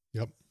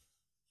 Yep.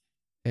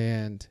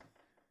 And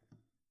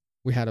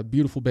we had a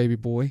beautiful baby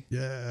boy.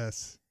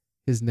 Yes.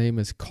 His name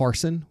is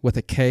Carson with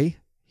a K.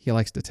 He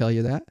likes to tell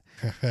you that.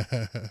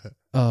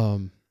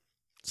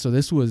 So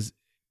this was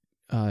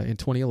in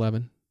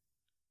 2011,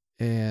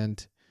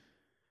 and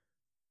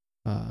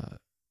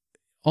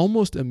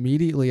almost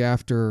immediately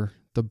after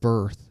the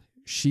birth,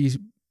 she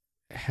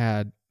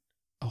had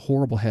a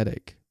horrible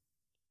headache,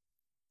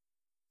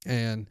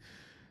 and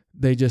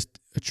they just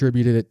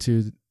attributed it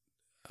to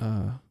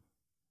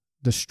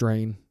the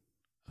strain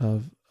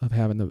of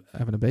having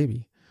a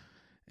baby.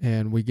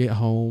 And we get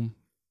home,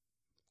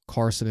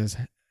 Carson is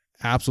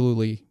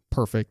absolutely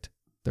perfect.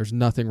 There's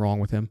nothing wrong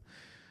with him,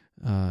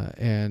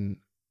 and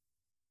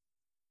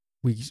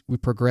we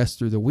progress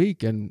through the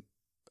week, and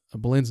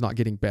Belen's not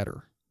getting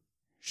better.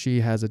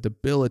 She has a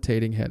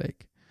debilitating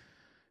headache,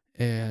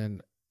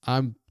 and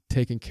I'm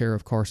taking care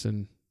of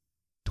Carson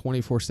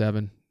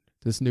 24/7,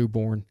 this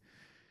newborn,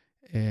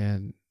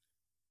 and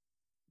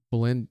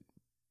Belen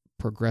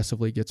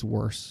progressively gets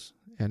worse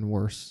and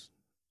worse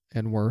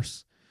and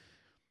worse.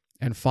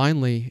 And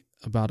finally,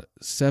 about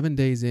 7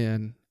 days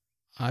in,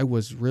 I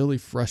was really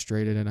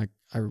frustrated, and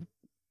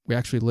we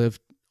actually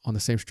lived on the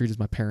same street as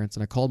my parents,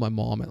 and I called my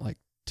mom at like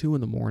 2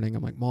 a.m.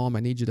 I'm like, Mom, I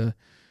need you to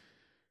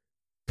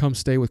come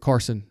stay with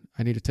Carson.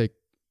 I need to take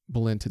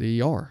Belen to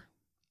the ER.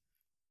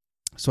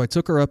 So I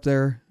took her up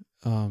there.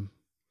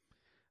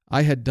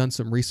 I had done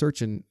some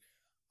research, and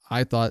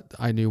I thought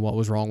I knew what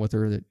was wrong with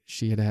her, that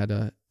she had had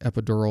a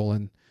epidural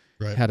and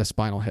Right. had a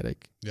spinal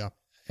headache. Yeah.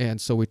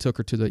 And so we took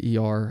her to the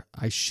ER.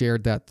 I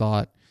shared that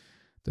thought.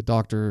 The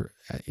doctor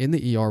in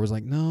the ER was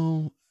like,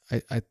 no,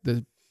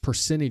 the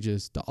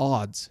percentages, the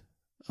odds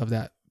of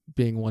that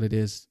being what it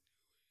is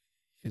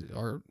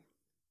are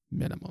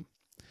minimum.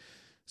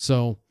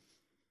 So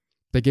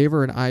they gave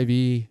her an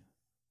IV,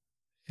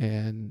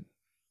 and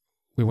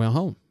we went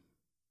home.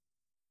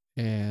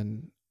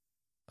 And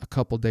a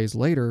couple days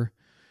later,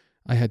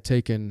 I had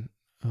taken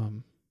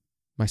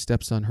my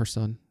stepson, her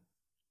son,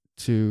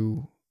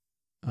 to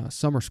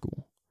summer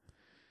school.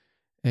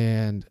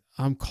 And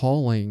I'm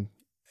calling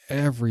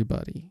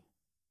everybody.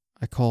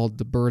 I called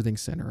the birthing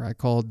center. I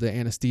called the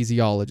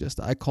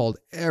anesthesiologist. I called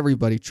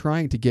everybody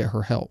trying to get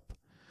her help.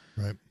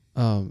 Right.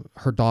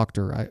 Her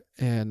doctor.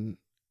 And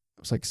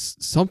I was like,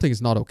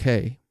 something's not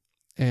okay.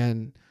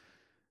 And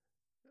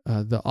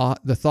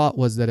the thought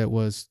was that it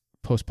was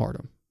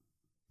postpartum.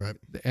 Right.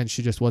 And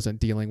she just wasn't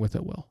dealing with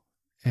it well.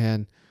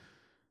 And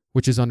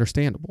which is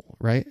understandable,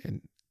 right?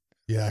 And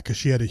Yeah, because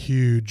she had a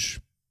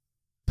huge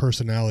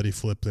personality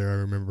flip there. I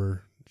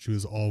remember she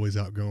was always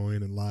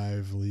outgoing and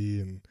lively,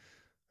 and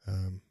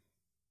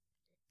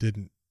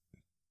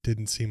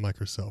didn't seem like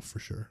herself for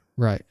sure.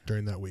 right.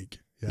 During that week.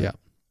 Yeah.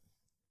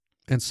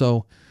 And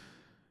so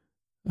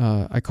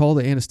I called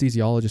the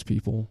anesthesiologist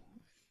people,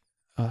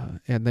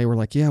 and they were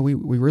like, yeah, we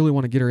really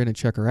want to get her in and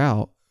check her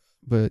out,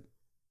 but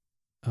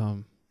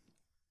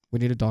we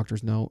need a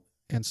doctor's note.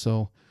 And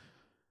so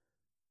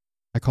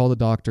I called the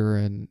doctor,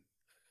 and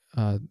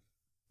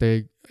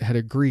they had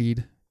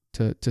agreed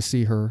to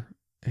see her.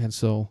 And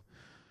so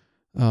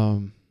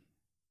that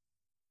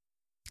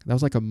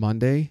was like a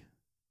Monday,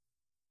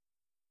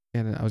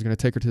 and I was going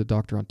to take her to the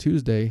doctor on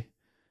Tuesday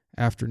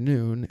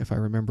afternoon, if I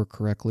remember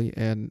correctly.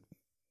 And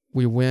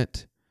I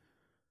went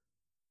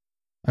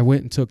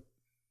and took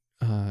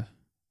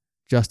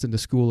Justin to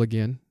school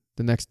again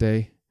the next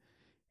day,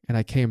 and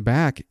I came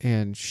back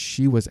and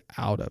she was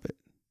out of it.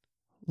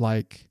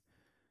 Like,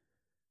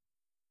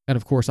 and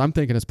of course I'm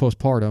thinking it's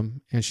postpartum,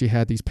 and she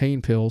had these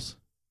pain pills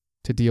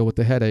to deal with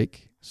the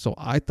headache. So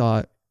I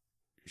thought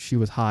she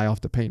was high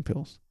off the pain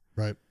pills.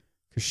 Right.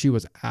 Because she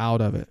was out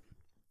of it.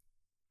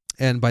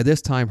 And by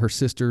this time, her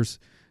sisters,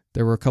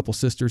 there were a couple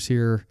sisters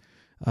here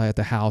at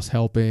the house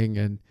helping,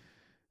 and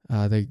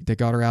they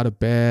got her out of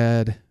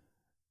bed,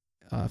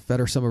 fed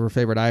her some of her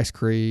favorite ice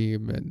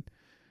cream, and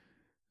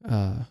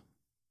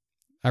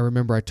I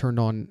remember I turned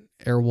on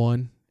Air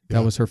One.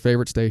 That was her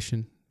favorite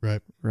station.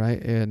 Right.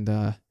 Right. And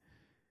a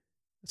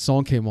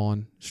song came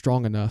on,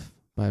 Strong Enough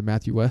by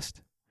Matthew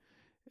West.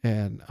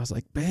 And I was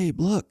like,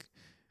 babe, look,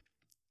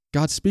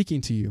 God's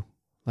speaking to you.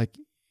 Like,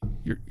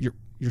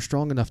 you're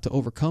strong enough to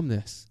overcome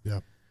this. Yeah.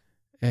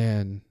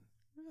 And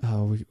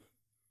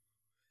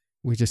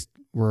we just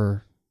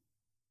were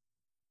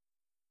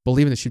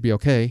believing that she'd be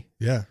okay.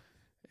 Yeah.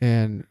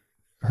 And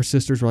her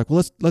sisters were like,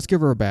 well, let's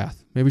give her a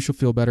bath. Maybe she'll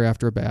feel better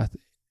after a bath.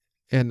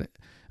 And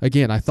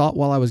again, I thought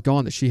while I was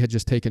gone that she had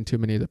just taken too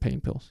many of the pain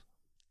pills.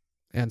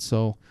 And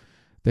so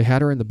they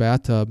had her in the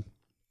bathtub,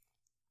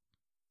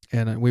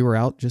 and we were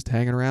out just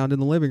hanging around in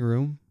the living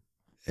room,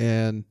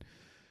 and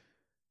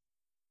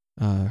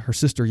her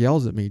sister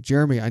yells at me,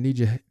 Jeremy, I need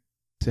you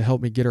to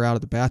help me get her out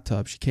of the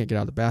bathtub. She can't get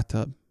out of the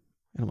bathtub.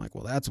 And I'm like,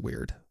 well, that's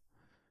weird.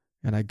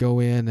 And I go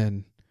in,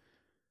 and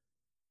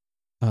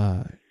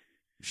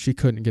she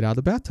couldn't get out of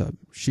the bathtub.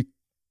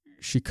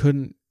 She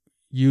couldn't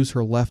use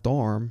her left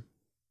arm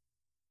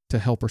to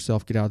help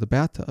herself get out of the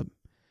bathtub.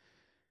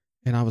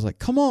 And I was like,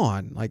 come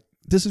on, like,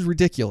 this is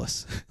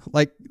ridiculous.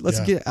 Like, let's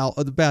get out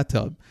of the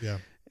bathtub. Yeah.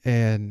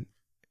 And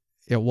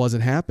it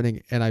wasn't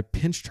happening. And I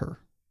pinched her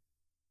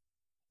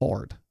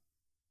hard,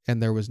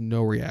 and there was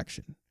no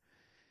reaction.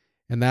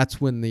 And that's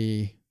when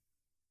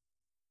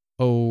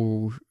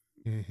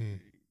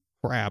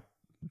crap,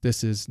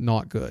 this is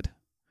not good.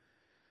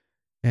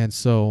 And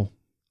so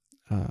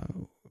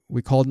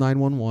we called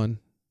 911.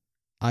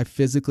 I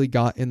physically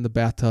got in the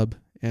bathtub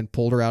and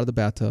pulled her out of the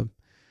bathtub.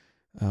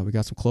 We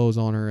got some clothes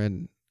on her,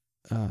 and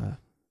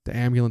the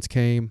ambulance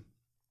came.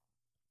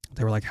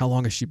 They were like, how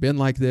long has she been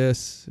like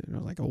this? And I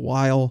was like, a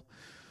while,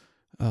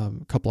 a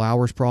couple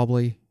hours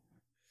probably.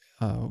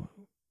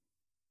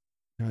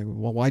 Like,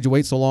 well, why'd you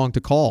wait so long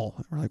to call?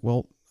 And we're like,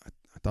 well,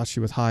 I thought she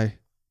was high,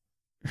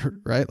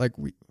 right? Like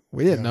we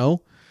didn't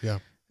know. Yeah.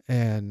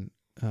 And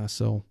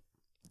so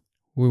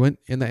we went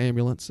in the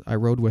ambulance. I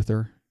rode with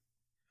her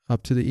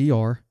up to the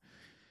ER.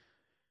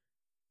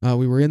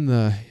 We were in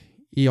the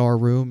ER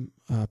room.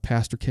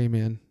 pastor came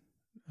in,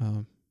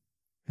 and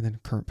then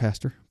current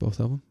pastor, both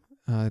of them,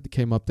 they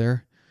came up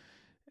there,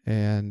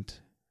 and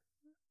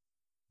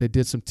they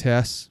did some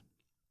tests,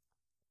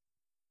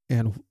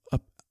 and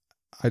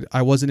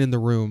I wasn't in the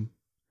room,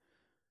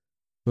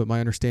 but my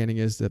understanding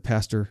is that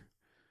pastor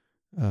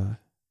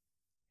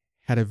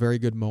had a very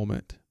good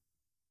moment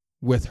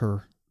with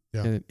her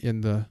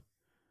in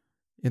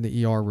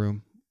the ER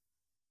room,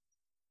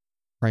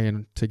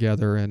 praying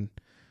together and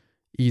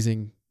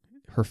easing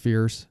her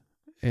fears.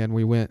 And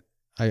we went,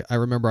 I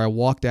remember I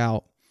walked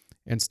out,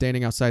 and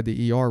standing outside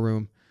the ER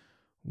room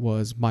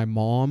was my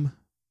mom,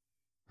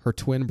 her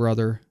twin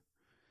brother,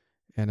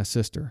 and a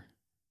sister.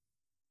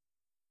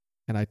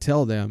 And I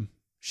tell them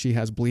she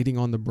has bleeding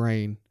on the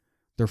brain.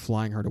 They're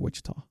flying her to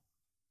Wichita.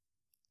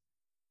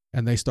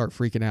 And they start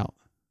freaking out.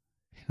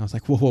 And I was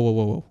like,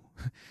 whoa.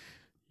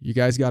 You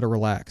guys got to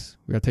relax.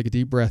 We got to take a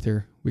deep breath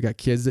here. We got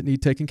kids that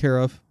need taken care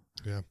of.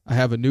 Yeah. I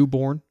have a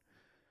newborn.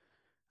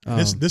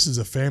 This is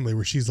a family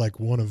where she's like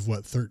one of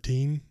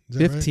 13? Is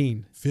that 15.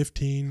 Right?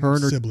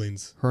 15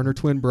 siblings. Her and her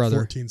twin brother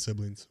 14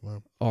 siblings.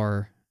 Wow.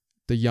 are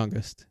the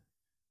youngest.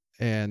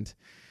 And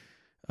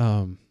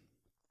so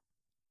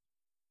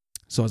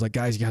I was like,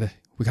 guys,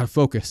 we gotta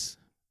focus.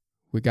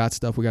 We got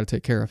stuff we gotta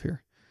take care of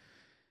here.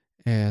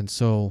 And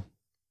so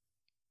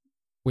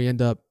we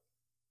end up,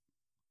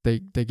 they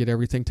get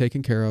everything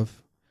taken care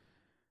of.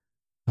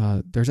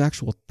 There's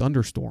actual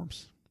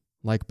thunderstorms,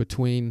 like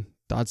between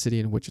Dodge City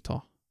and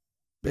Wichita.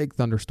 Big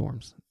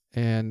thunderstorms.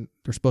 And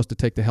they're supposed to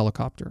take the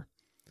helicopter.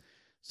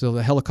 So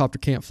the helicopter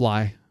can't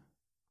fly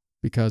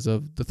because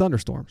of the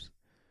thunderstorms.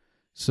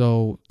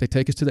 So they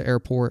take us to the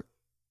airport.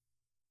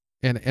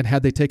 And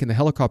had they taken the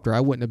helicopter, I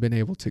wouldn't have been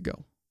able to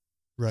go.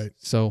 Right.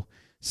 So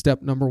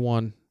step number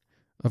 1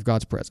 of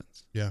God's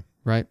presence. Yeah.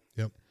 Right?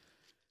 Yep.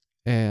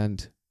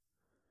 And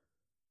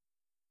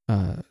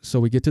so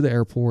we get to the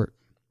airport.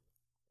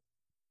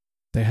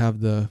 They have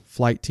the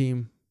flight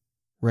team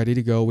ready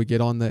to go. We get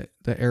on the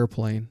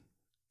airplane,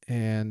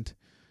 and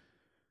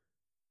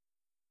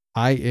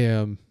I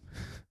am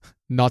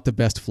not the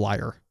best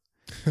flyer.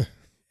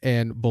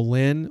 And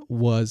Belen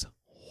was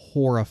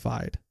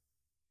horrified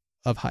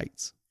of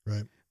heights.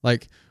 Right.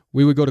 Like,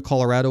 we would go to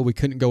Colorado, we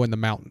couldn't go in the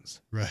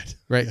mountains. Right.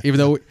 Right. Yeah. Even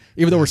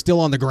though we're still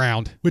on the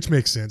ground. Which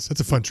makes sense.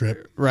 That's a fun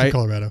trip. Right. To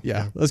Colorado.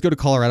 Yeah. Let's go to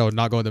Colorado and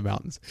not go in the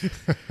mountains.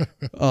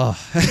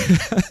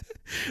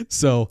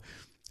 So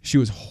she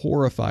was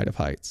horrified of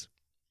heights,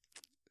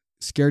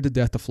 scared to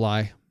death to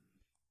fly.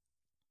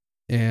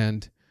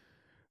 And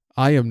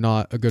I am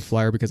not a good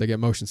flyer because I get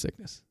motion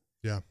sickness.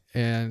 Yeah.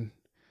 And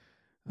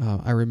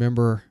I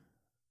remember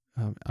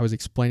I was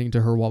explaining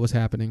to her what was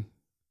happening,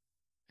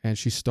 and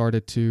she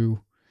started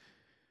to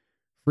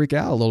freak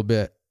out a little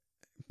bit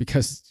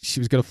because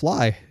she was going to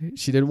fly.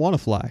 She didn't want to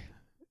fly.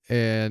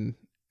 And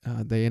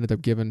they ended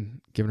up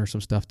giving her some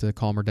stuff to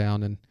calm her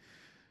down. And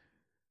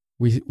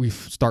we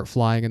start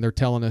flying, and they're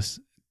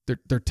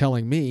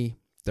telling me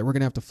that we're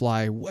going to have to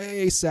fly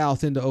way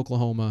south into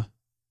Oklahoma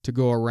to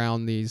go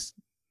around these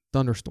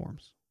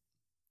thunderstorms.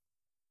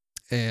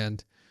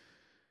 And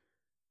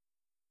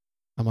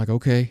I'm like,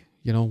 okay,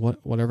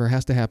 whatever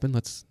has to happen,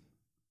 let's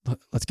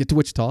get to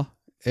Wichita.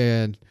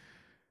 And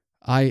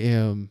I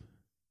am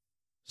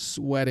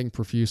sweating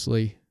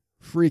profusely,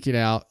 freaking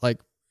out, like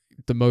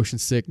the motion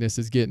sickness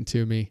is getting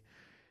to me.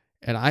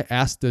 And I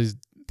asked these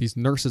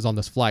nurses on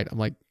this flight, I'm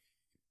like,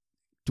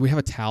 do we have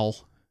a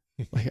towel?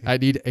 Like, I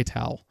need a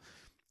towel.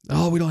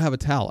 Oh, we don't have a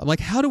towel. I'm like,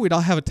 how do we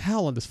not have a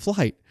towel on this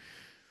flight?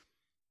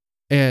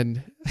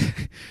 And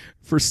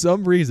for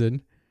some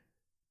reason,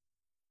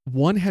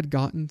 one had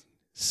gotten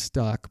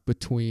stuck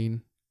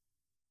between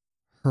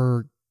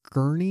her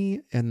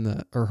gurney and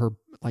the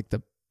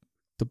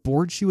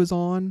board she was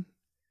on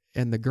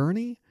and the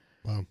gurney.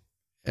 Wow.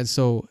 And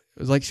so it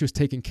was like she was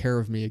taking care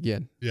of me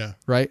again. Yeah.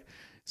 Right?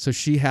 So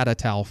she had a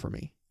towel for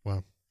me.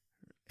 Wow.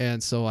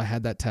 And so I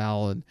had that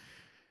towel, and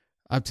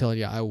I'm telling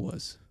you, I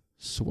was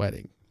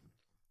sweating.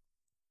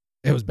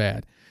 It was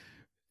bad.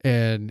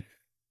 And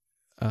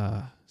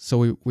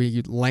so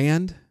we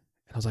land,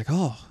 and I was like,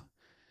 oh,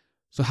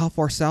 so how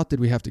far south did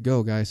we have to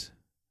go, guys?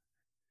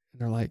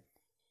 And they're like,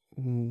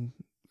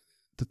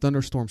 the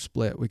thunderstorm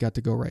split. We got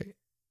to go right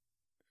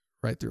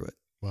through it.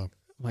 Wow.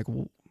 I'm like,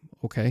 well,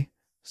 okay.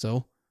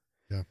 So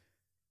yeah,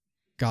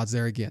 God's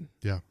there again.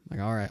 Yeah. I'm like,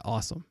 all right,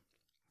 awesome.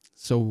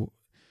 So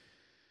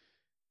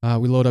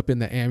we load up in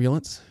the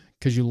ambulance,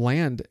 because you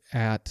land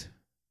at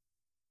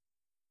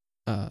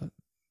the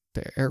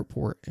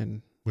airport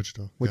in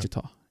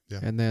Wichita. Yeah.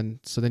 And then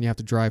you have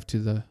to drive to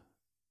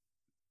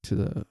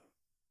the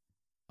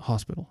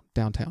hospital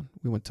downtown.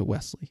 We went to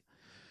Wesley.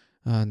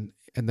 And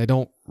they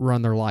don't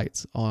run their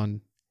lights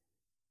on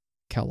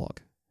Kellogg,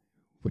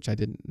 which I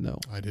didn't know.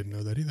 I didn't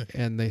know that either.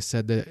 And they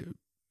said that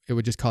it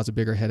would just cause a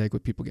bigger headache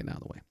with people getting out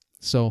of the way.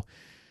 So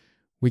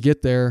we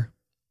get there,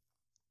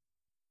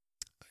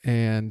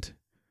 and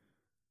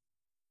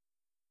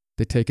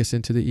they take us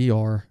into the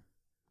ER.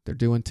 They're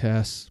doing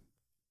tests.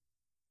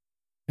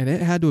 And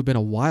it had to have been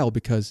a while,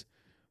 because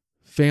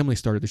family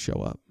started to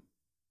show up.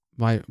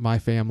 My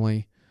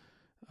family,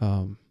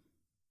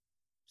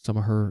 some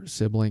of her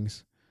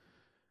siblings,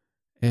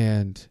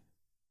 and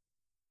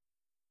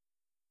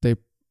they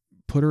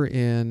put her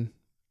in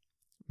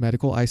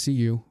medical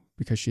ICU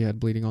because she had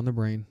bleeding on the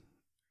brain.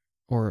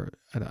 Or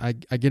I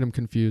get them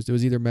confused. It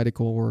was either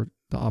medical or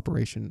the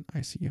operation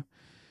ICU.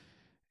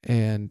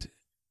 And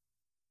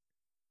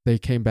they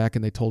came back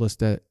and they told us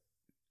that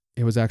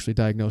it was actually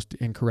diagnosed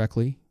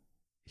incorrectly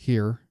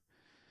here,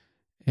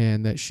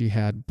 and that she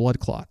had blood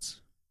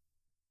clots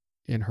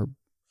in her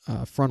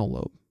frontal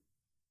lobe.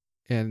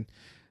 And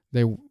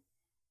they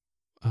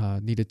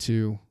needed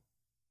to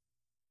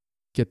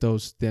get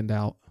those thinned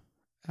out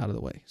of the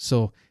way.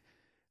 So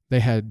they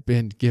had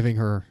been giving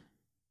her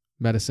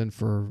medicine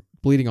for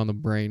bleeding on the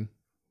brain,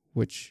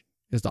 which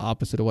is the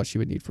opposite of what she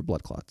would need for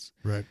blood clots.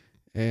 Right.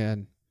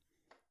 And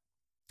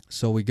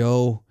so we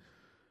go,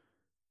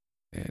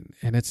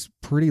 and it's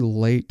pretty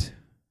late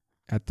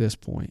at this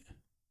point,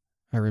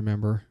 I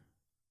remember.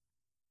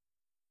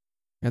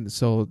 And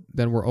so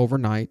then we're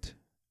overnight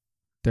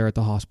there at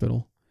the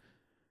hospital.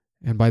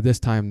 And by this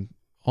time,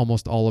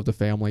 almost all of the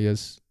family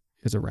is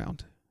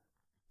around.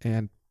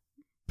 And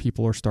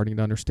people are starting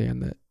to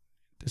understand that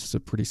this is a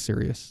pretty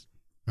serious.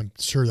 I'm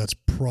sure that's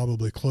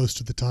probably close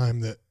to the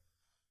time that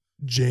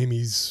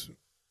Jamie's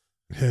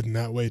heading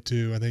that way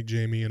too. I think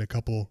Jamie and a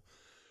couple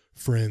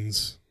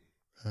friends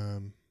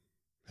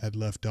had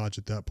left Dodge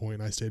at that point,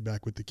 and I stayed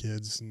back with the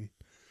kids, and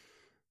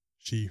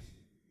she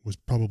was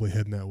probably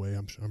heading that way,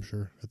 I'm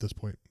sure, at this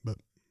point. But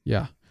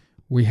yeah,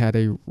 we had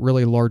a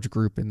really large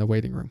group in the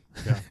waiting room.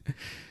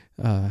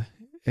 Yeah.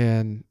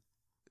 And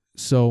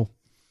so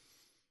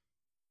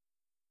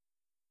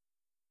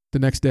the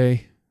next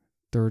day,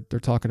 they're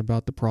talking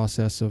about the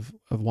process of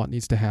what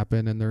needs to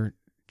happen, and they're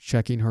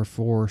checking her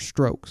for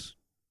strokes.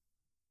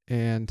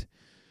 And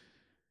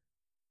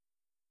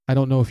I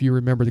don't know if you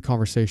remember the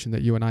conversation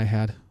that you and I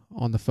had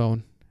on the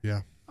phone.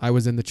 Yeah. I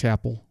was in the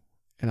chapel,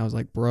 and I was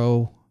like,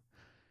 bro,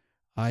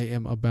 I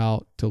am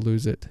about to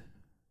lose it,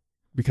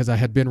 because I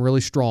had been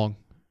really strong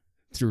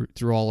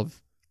through all of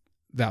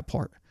that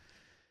part.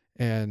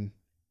 And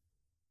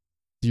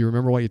do you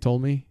remember what you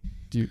told me?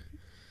 Do you?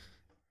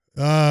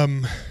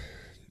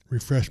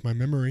 Refresh my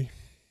memory.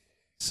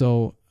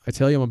 So I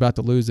tell you I'm about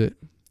to lose it.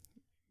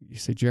 You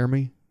say,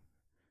 Jeremy,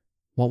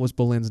 what was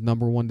Belin's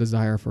number one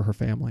desire for her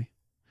family?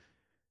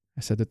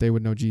 I said that they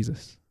would know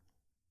Jesus.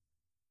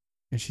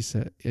 And she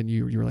said, and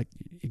you were like,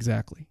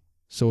 exactly.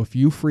 So if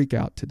you freak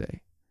out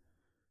today,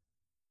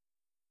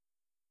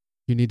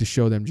 you need to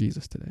show them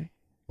Jesus today.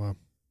 Wow.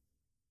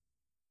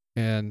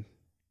 And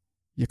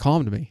you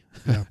calmed me.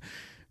 Yeah.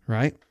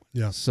 Right?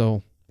 Yeah.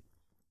 So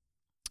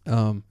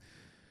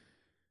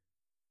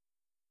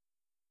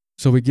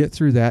we get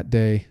through that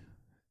day,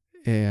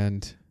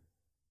 and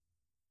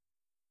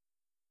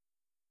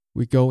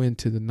we go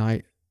into the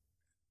night.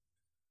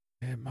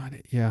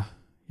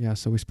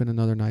 So we spend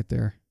another night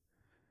there.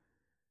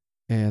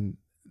 And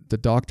the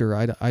doctor,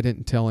 I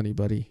didn't tell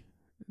anybody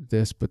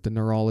this, but the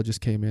neurologist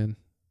came in,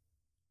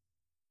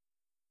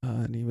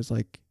 and he was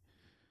like,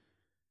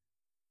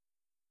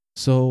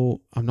 so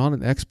I'm not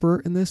an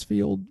expert in this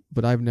field,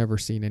 but I've never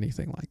seen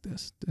anything like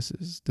this.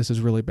 This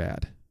is really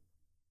bad.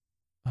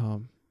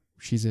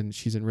 She's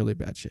in really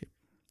bad shape.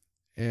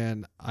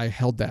 And I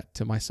held that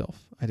to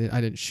myself. I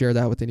didn't share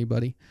that with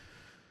anybody.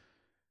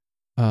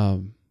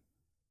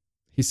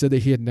 He said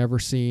that he had never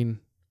seen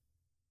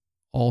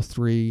all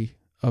three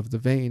of the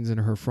veins in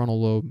her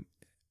frontal lobe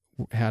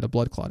had a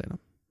blood clot in them.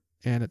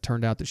 And it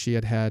turned out that she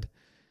had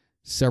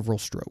several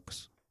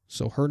strokes.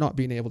 So her not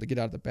being able to get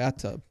out of the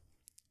bathtub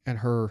and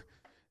her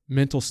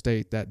mental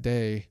state that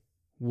day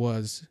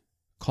was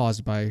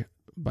caused by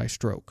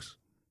strokes,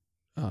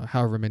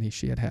 however many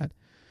she had.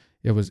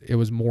 It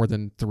was more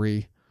than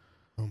 3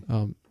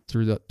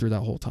 through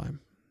that whole time.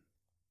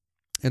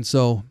 And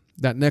so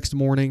that next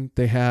morning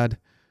they had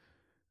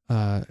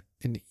an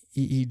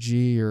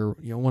EEG, or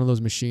one of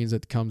those machines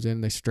that comes in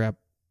and they strap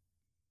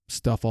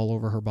stuff all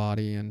over her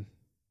body,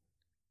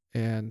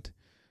 and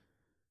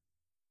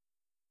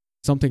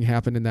something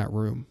happened in that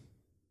room.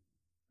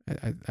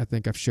 I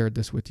think I've shared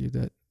this with you,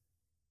 that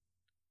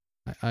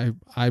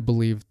I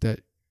believe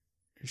that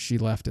she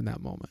left in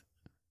that moment.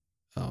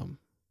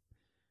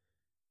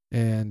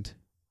 And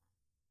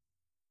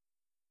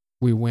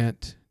we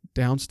went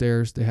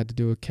downstairs. They had to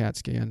do a CAT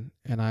scan,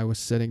 and I was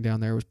sitting down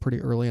there. It was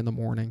pretty early in the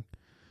morning,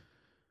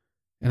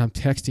 and I'm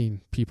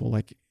texting people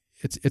like,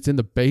 it's in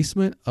the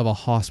basement of a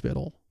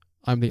hospital.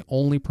 I'm the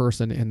only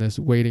person in this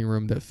waiting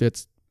room that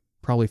fits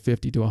probably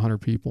 50 to 100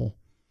 people.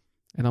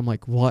 And I'm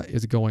like, what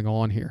is going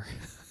on here?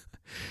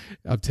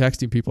 I'm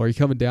texting people, are you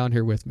coming down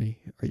here with me?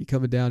 Are you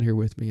coming down here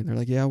with me? And they're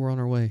like, yeah, we're on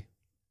our way.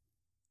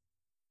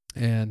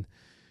 And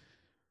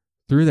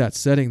through that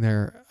setting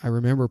there, I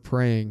remember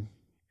praying.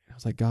 I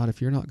was like, God, if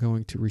you're not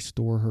going to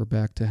restore her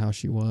back to how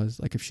she was,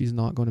 like if she's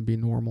not going to be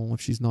normal,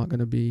 if she's not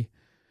going to be,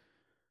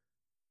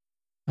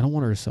 I don't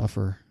want her to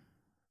suffer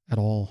at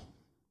all.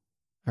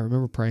 I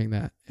remember praying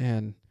that.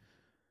 And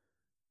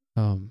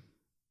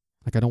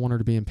like, I don't want her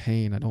to be in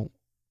pain. I don't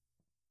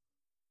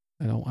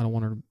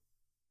want her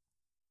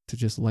to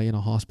just lay in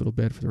a hospital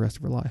bed for the rest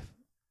of her life.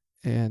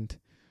 And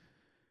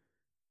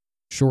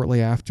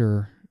shortly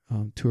after,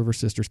 two of her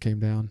sisters came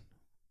down,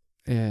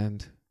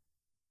 and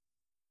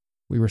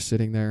we were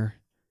sitting there,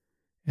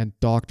 and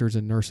doctors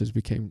and nurses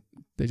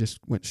they just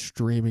went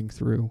streaming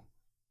through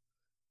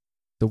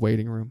the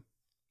waiting room.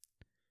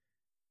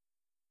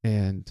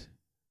 And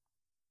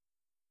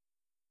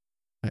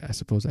I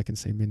suppose I can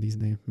say Mindy's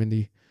name.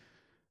 Mindy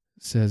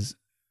says,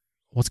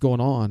 "What's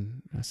going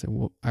on?" I said,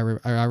 "Well,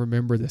 I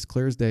remember this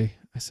clear as day."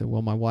 I said,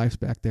 "Well, my wife's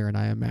back there, and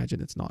I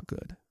imagine it's not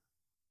good."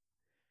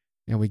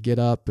 And we get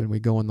up and we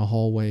go in the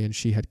hallway, and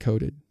she had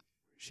coded.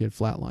 She had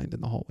flatlined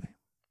in the hallway.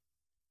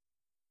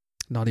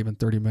 Not even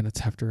 30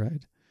 minutes after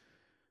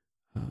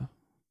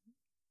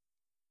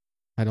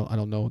I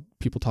don't know.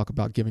 People talk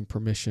about giving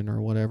permission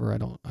or whatever. I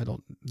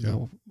don't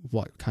know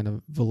what kind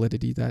of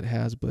validity that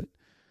has, but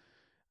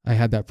I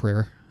had that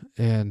prayer,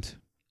 and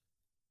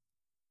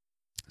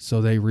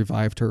so they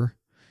revived her,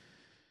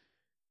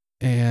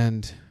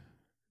 and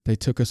they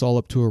took us all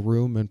up to a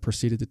room and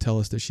proceeded to tell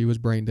us that she was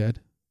brain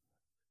dead,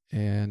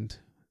 and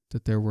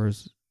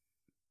that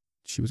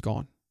she was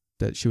gone,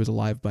 that she was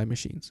alive by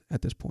machines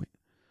at this point.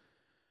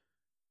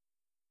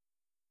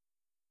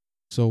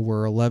 So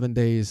we're 11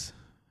 days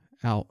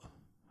out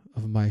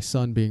of my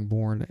son being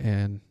born,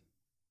 and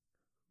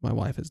my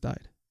wife has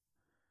died.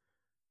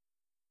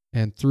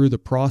 And through the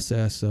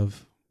process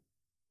of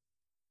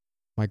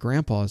my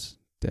grandpa's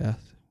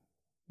death,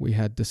 we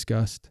had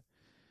discussed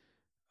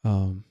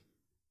organ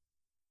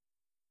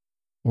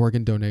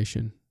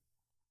donation,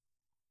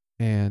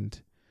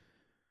 and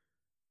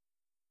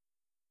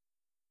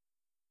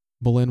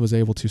Boleyn was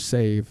able to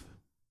save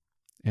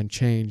and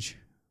change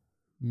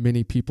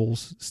many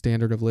people's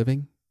standard of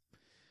living,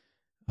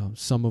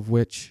 some of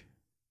which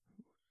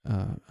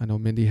I know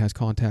Mindy has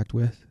contact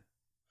with.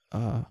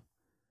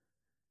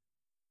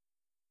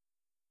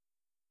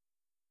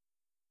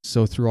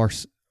 So through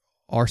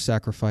our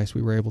sacrifice,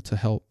 we were able to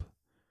help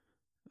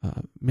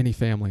many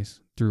families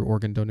through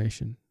organ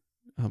donation.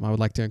 I would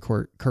like to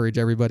encourage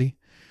everybody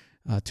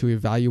to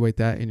evaluate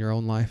that in your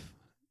own life.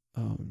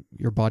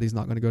 Your body's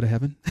not going to go to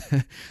heaven.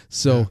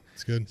 So yeah,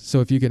 it's good.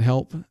 So if you can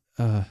help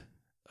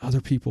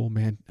other people,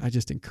 man, I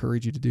just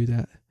encourage you to do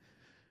that.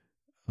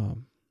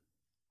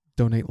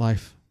 Donate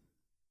Life.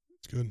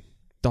 It's good.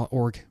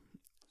 .org.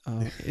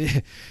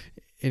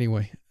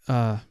 Anyway.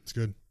 It's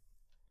good.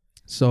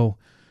 So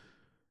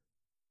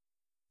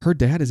her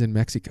dad is in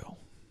Mexico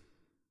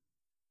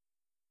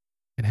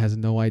and has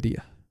no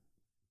idea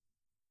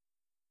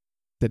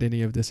that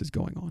any of this is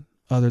going on,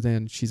 other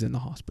than she's in the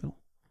hospital.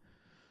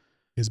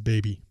 His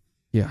baby.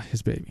 Yeah,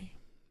 his baby.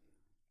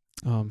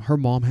 Her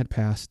mom had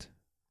passed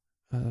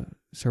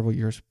several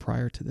years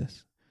prior to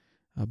this,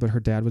 but her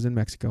dad was in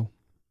Mexico,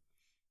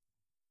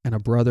 and a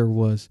brother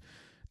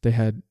they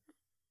had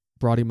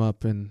brought him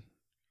up, and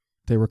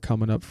they were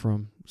coming up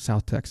from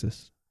South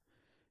Texas,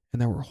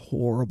 and there were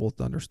horrible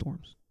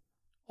thunderstorms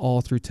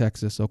all through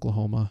Texas,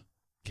 Oklahoma,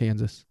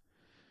 Kansas.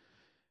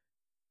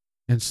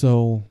 And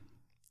so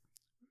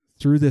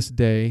through this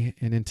day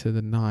and into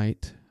the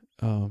night,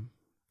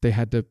 they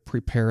had to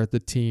prepare the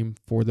team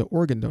for the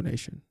organ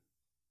donation.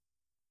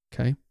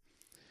 Okay.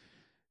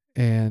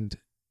 And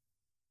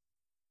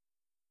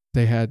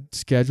they had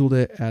scheduled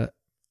it at,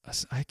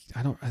 I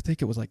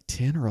think it was like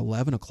 10 or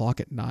 11 o'clock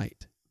at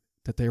night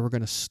that they were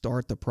going to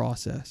start the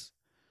process.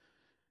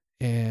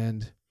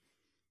 And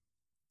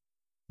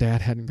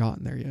Dad hadn't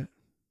gotten there yet.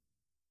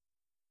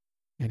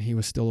 And he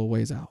was still a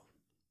ways out.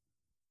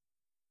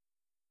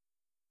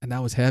 And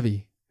that was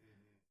heavy,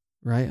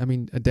 right? I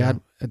mean, a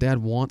dad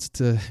wants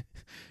to,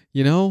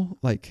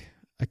 like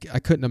I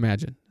couldn't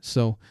imagine.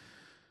 So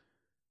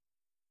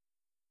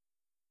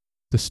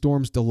the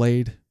storms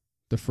delayed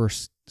the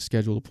first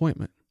scheduled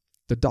appointment.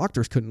 The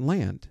doctors couldn't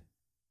land.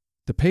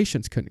 The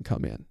patients couldn't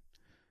come in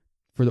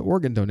for the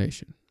organ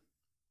donation.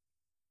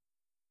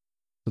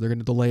 So they're going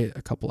to delay it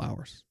a couple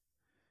hours.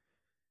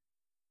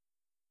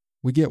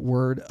 We get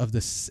word of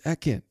the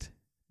second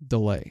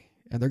delay,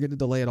 and they're going to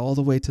delay it all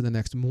the way to the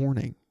next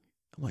morning.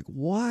 I'm like,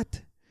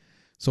 what?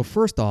 So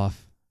first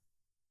off,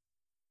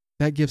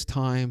 that gives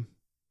time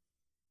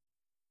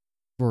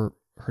for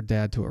her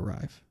dad to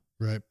arrive.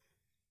 Right.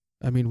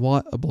 I mean,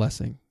 what a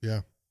blessing.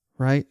 Yeah.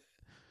 Right?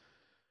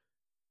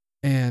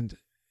 And,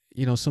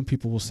 some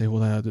people will say,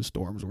 well, the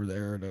storms were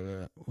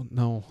there. Well,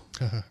 no,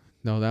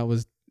 that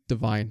was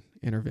divine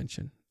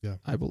intervention. Yeah.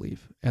 I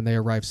believe. And they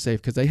arrived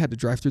safe because they had to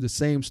drive through the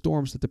same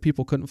storms that the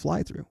people couldn't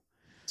fly through.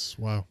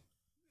 Wow.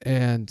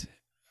 And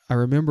I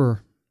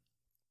remember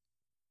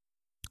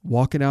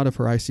walking out of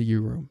her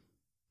ICU room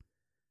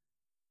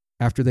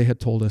after they had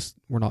told us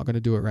we're not going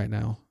to do it right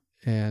now.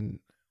 And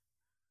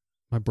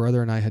my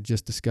brother and I had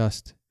just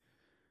discussed,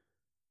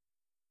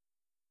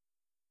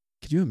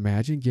 could you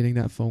imagine getting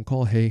that phone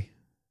call? Hey,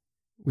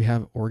 we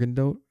have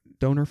organ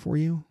donor for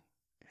you.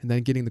 And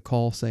then getting the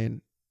call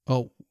saying,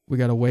 oh, we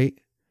got to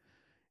wait.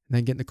 And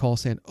then getting the call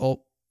saying,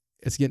 oh,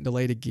 it's getting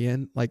delayed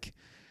again. Like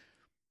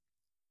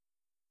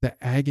the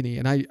agony.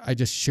 And I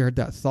just shared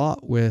that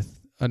thought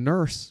with a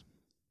nurse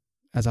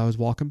as I was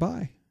walking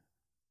by.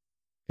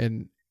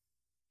 And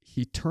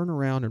he turned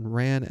around and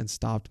ran and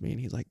stopped me. And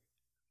he's like,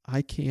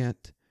 I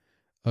can't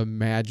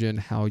imagine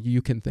how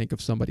you can think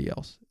of somebody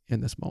else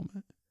in this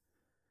moment.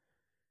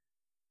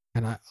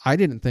 And I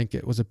didn't think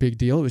it was a big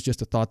deal. It was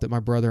just a thought that my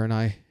brother and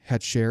I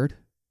had shared.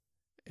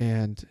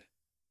 And he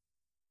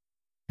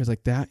was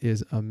like, that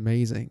is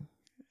amazing.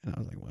 And I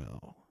was like,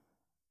 well,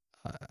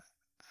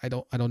 I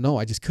don't know.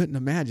 I just couldn't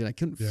imagine. I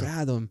couldn't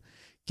fathom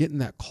getting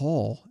that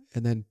call.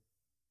 And then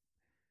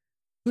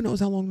who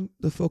knows how long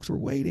the folks were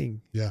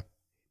waiting. Yeah.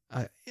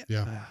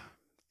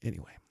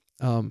 Anyway,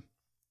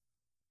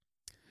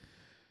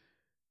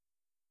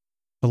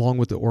 along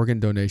with the organ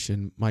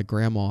donation, my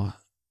grandma,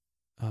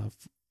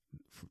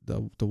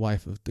 the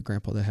wife of the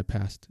grandpa that had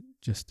passed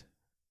just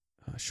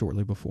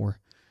shortly before,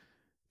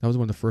 that was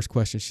one of the first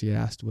questions she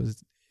asked,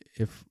 was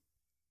if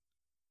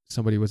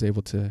somebody was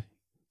able to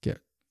get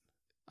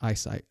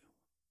eyesight.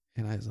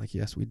 And I was like,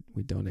 yes, we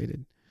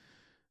donated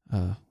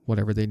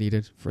whatever they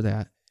needed for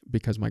that,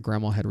 because my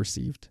grandma had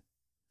received.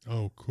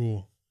 Oh,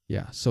 cool.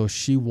 Yeah. So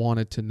she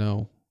wanted to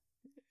know,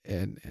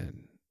 and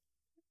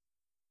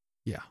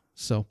yeah.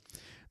 So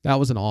that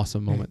was an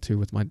awesome moment too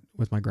with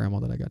my grandma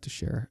that I got to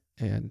share.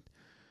 And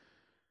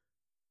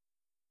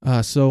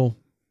so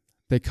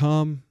they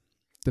come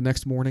the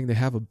next morning. They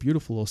have a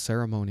beautiful little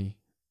ceremony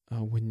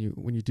when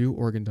you do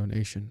organ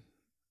donation,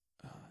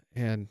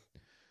 and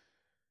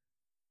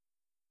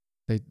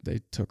they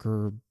took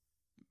her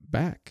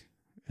back,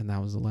 and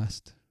that was the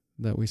last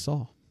that we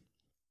saw.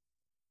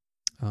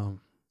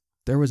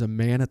 There was a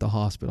man at the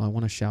hospital. I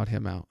want to shout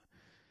him out.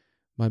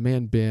 My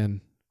man,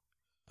 Ben,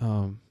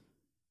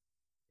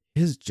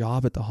 his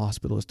job at the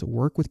hospital is to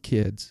work with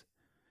kids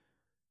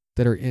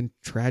that are in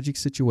tragic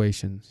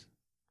situations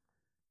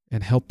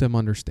and help them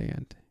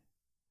understand.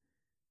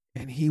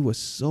 And he was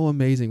so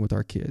amazing with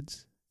our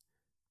kids,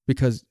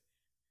 because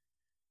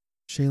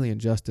Shaylee and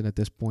Justin at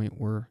this point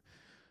were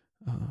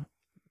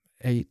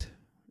 8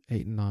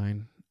 and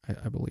 9,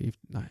 I believe.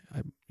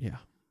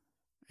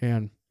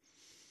 And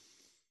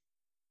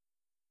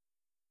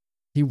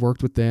he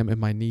worked with them and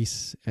my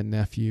niece and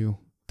nephew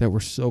that were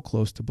so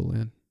close to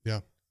Belen. Yeah.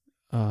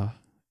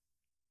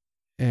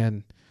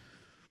 And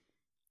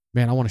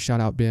man, I want to shout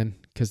out Ben,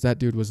 because that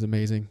dude was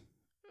amazing.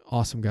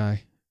 Awesome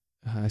guy.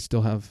 I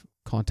still have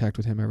contact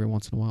with him every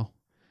once in a while.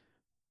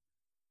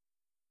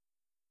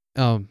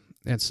 And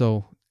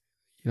so,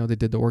 they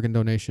did the organ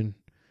donation.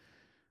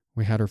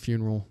 We had her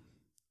funeral.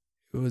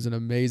 It was an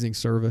amazing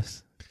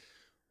service.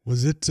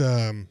 Was it,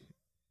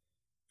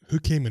 who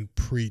came and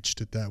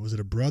preached at that? Was it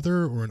a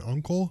brother or an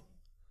uncle?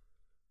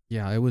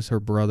 Yeah, it was her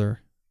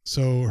brother.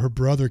 So her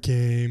brother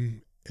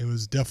came. It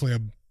was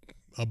definitely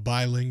a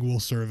bilingual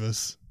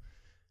service.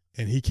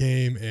 And he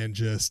came and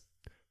just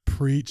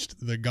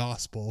preached the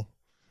gospel.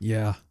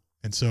 Yeah.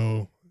 And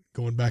so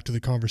going back to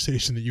the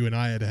conversation that you and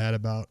I had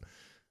about,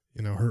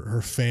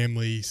 her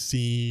family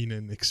seeing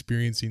and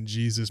experiencing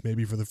Jesus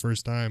maybe for the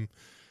first time,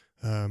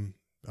 a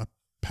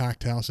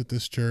packed house at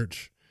this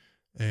church.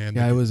 And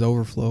it was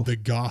overflow. The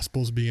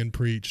gospel's being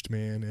preached,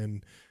 man.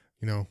 And,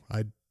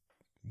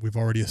 we've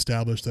already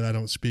established that I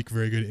don't speak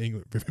very good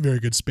English, very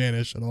good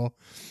Spanish at all,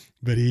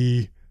 but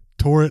he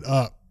tore it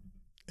up.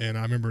 And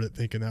I remember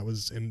thinking that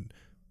was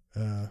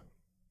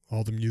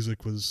all the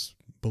music was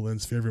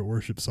Belen's favorite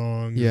worship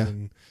songs. Yeah.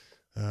 And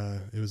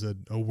it was a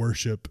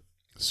worship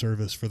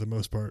service for the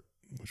most part,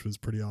 which was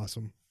pretty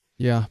awesome.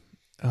 Yeah.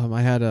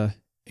 I had a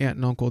aunt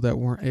and uncle that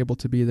weren't able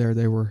to be there.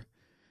 They were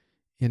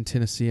in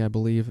Tennessee, I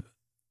believe,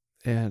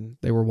 and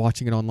they were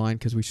watching it online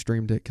because we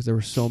streamed it, because there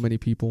were so many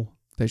people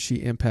that she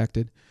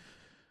impacted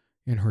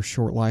in her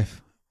short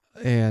life.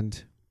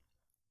 And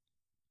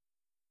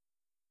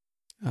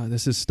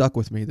this has stuck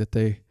with me, that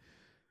they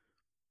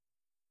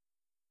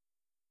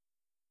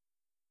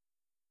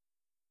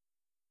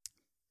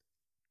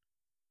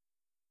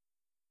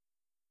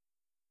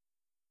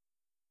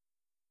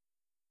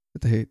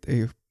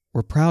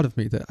were proud of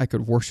me that I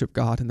could worship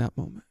God in that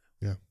moment.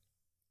 Yeah.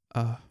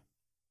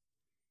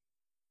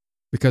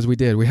 Because we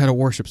did. We had a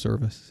worship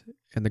service,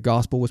 and the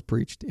gospel was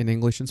preached in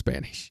English and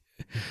Spanish.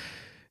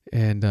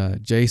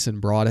 And Jason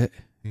brought it.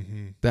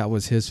 Mm-hmm. That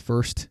was his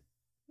first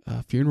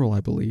funeral,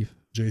 I believe.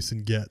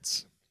 Jason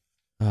Getz.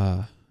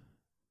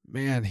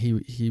 Man,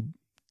 he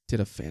did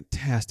a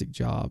fantastic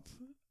job.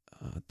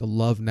 The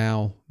Love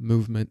Now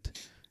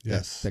movement.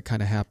 Yes. That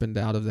kind of happened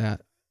out of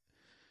that.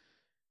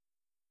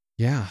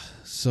 Yeah.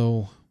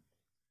 So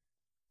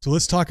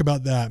let's talk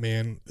about that,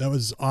 man. That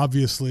was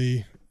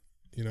obviously,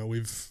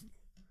 we've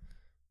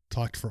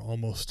talked for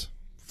almost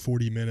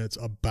 40 minutes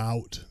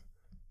about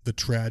the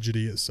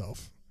tragedy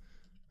itself.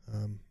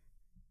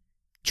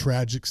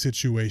 Tragic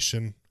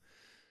situation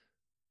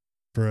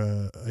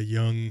for a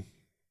young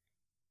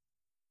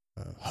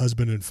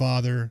husband and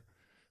father,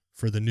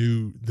 for the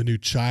new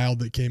child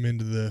that came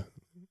into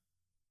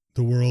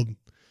the world,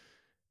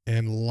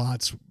 and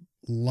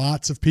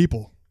lots of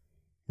people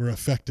were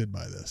affected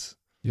by this.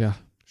 Yeah.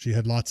 She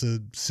had lots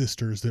of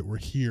sisters that were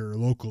here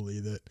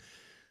locally that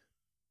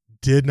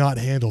did not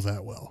handle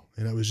that well.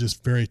 And it was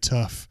just very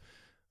tough.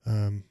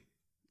 A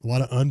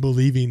lot of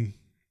unbelieving,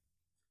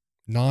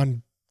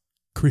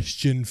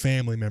 Christian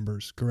family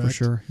members, correct? For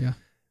sure, yeah.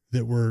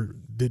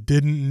 That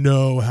didn't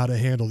know how to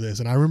handle this.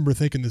 And I remember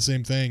thinking the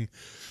same thing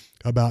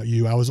about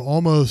you. It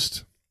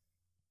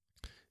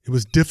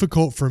was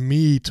difficult for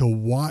me to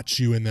watch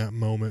you in that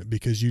moment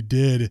because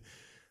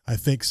I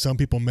think some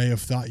people may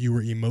have thought you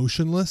were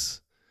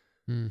emotionless,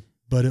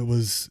 but it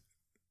was,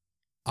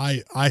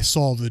 I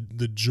saw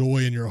the joy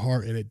in your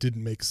heart and it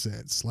didn't make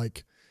sense.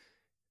 Like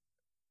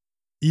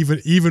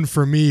even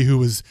for me, who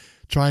was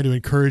trying to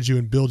encourage you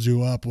and build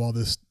you up while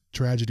this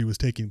tragedy was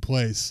taking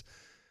place,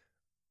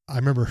 I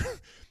remember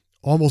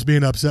almost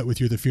being upset with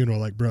you at the funeral.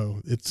 Like,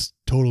 bro, it's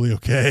totally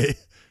okay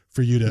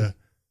for you to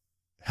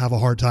have a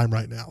hard time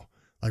right now.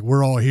 Like,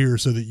 we're all here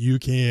so that you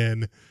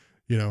can,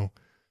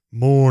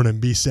 mourn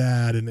and be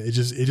sad. And it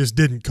just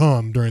didn't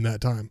come during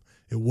that time.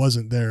 It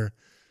wasn't there.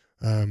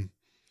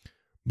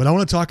 But I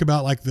want to talk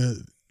about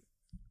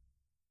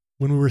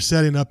when we were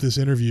setting up this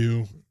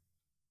interview,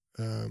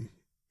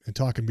 and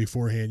talking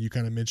beforehand, you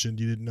kind of mentioned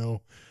you didn't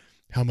know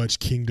how much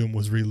Kingdom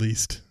was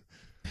released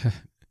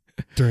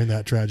during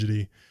that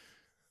tragedy.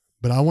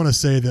 But I want to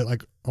say that,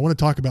 I want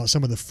to talk about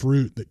some of the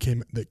fruit that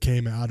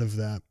came out of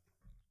that.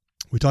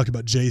 We talked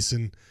about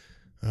Jason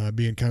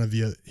being kind of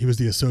he was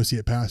the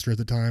associate pastor at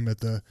the time at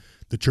the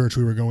church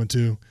we were going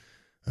to.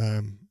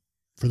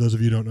 For those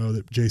of you who don't know,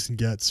 that Jason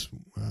Getz,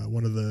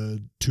 one of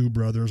the two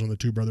brothers on the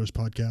Two Brothers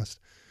podcast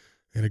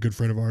and a good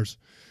friend of ours,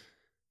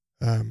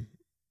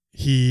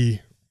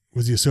 he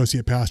was the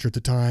associate pastor at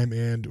the time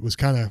and was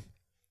kind of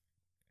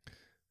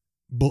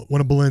one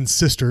of Belen's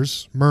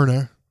sisters,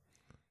 Myrna,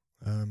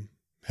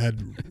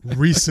 had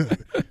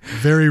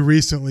very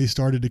recently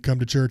started to come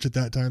to church at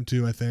that time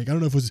too, I think. I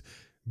don't know if it was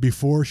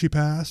before she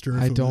passed or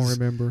if I it don't was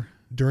remember.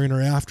 During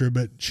or after,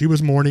 but she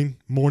was mourning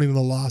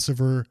the loss of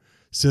her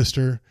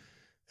sister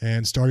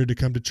and started to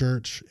come to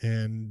church,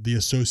 and the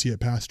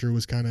associate pastor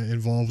was kind of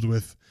involved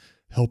with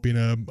helping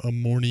a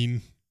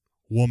mourning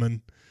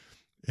woman.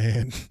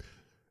 And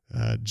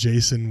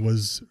Jason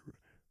was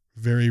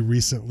very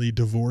recently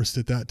divorced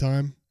at that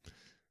time,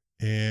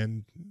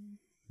 and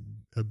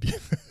a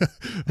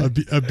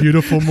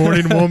beautiful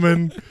mourning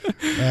woman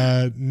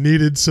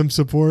needed some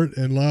support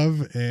and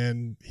love,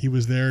 and he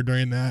was there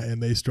during that,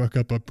 and they struck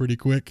up a pretty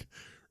quick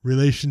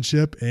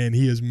relationship, and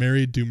he is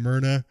married to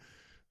Myrna,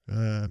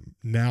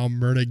 now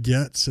Myrna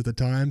Getz at the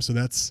time, so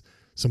that's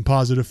some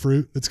positive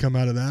fruit that's come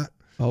out of that.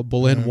 Oh,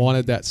 Belen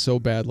wanted that so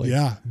badly.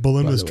 Yeah,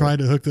 Belen was trying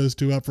to hook those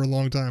two up for a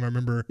long time. I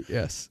remember.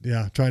 Yes.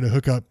 Yeah, trying to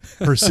hook up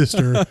her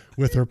sister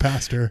with her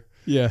pastor.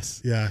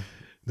 Yes. Yeah,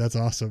 that's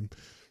awesome.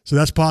 So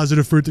that's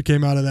positive fruit that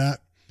came out of that.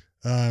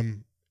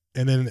 And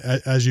then,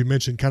 as you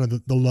mentioned, kind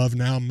of the Love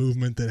Now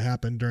movement that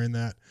happened during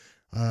that.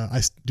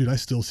 I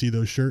still see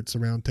those shirts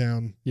around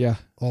town. Yeah,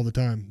 all the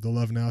time. The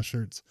Love Now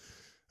shirts.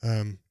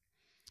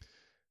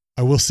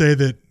 I will say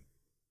that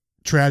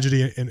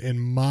tragedy in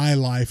my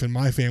life and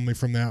my family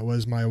from that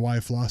was my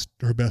wife lost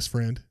her best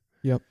friend.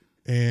 Yep.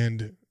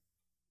 And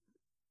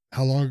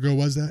how long ago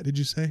was that? Did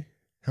you say?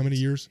 How many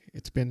years?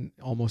 It's been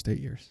almost 8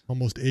 years.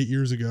 Almost 8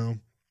 years ago.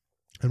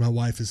 And my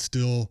wife has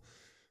still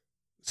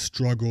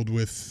struggled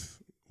with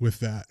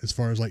that as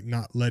far as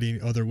not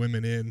letting other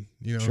women in.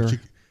 Sure.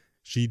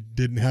 She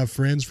didn't have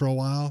friends for a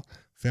while,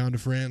 found a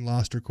friend,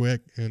 lost her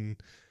quick, and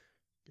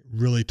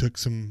really took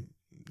some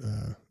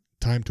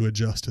time to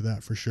adjust to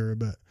that for sure.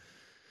 But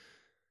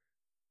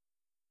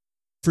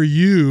for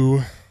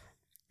you,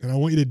 and I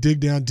want you to dig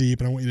down deep,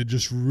 and I want you to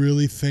just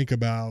really think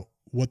about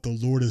what the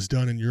Lord has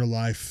done in your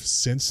life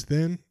since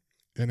then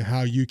and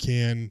how you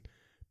can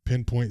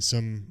pinpoint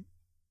some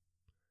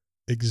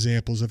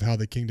examples of how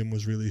the kingdom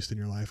was released in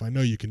your life. I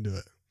know you can do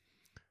it.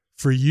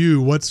 For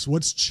you,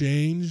 what's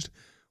changed?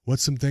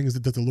 What's some things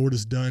that the Lord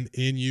has done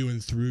in you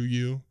and through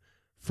you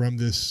from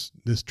this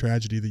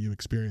tragedy that you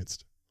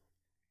experienced?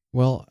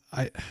 Well,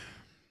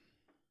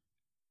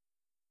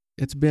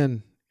 it's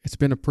been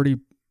a pretty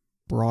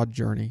broad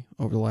journey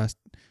over the last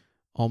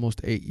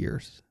almost 8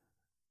 years,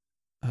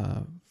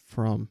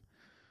 from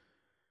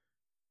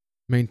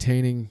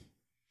maintaining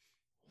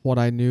what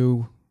I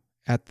knew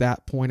at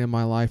that point in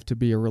my life to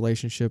be a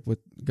relationship with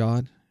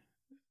God,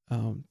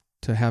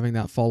 to having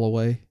that fall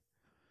away,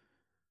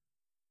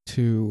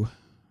 to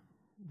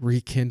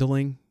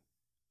rekindling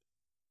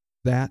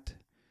that,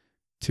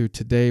 to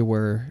today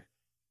where,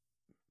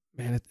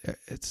 man,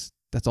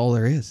 that's all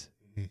there is,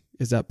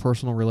 is that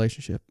personal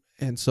relationship.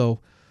 And so,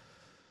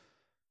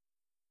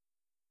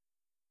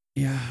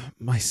 yeah,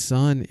 my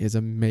son is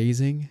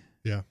amazing.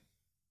 Yeah.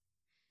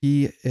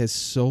 He is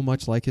so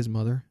much like his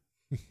mother.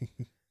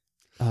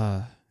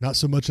 Not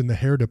so much in the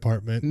hair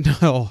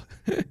department. No.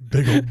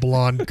 Big old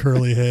blonde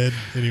curly head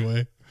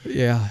anyway.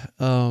 Yeah.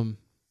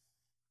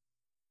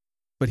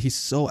 But he's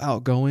so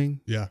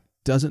outgoing. Yeah.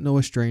 Doesn't know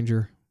a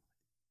stranger.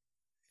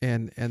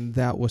 And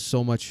that was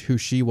so much who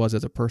she was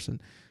as a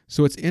person.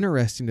 So it's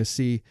interesting to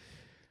see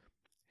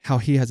how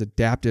he has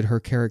adapted her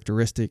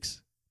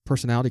characteristics,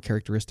 personality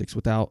characteristics,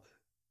 without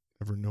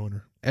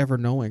ever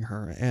knowing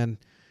her. And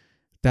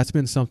that's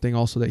been something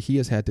also that he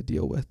has had to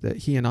deal with, that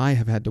he and I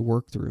have had to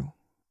work through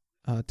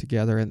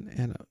together,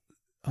 and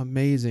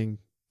amazing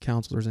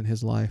counselors in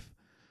his life,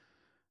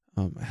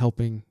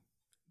 helping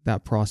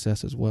that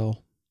process as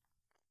well.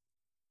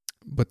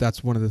 But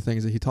that's one of the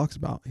things that he talks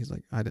about. He's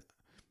like,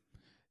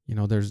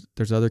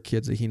 there's other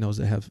kids that he knows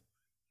that have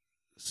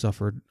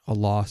suffered a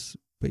loss,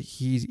 but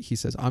he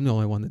says, I'm the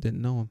only one that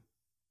didn't know him.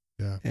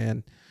 Yeah.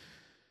 And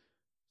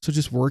so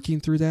just working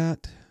through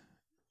that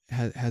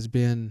has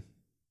been,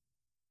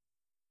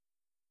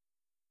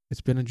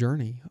 it's been a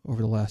journey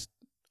over the last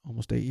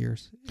almost 8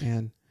 years.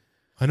 And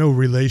I know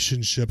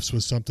relationships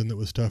was something that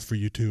was tough for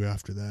you too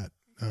after that.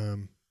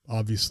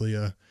 Obviously,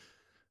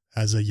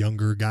 as a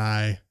younger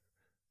guy,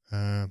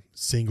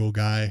 single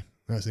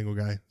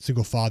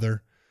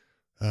father,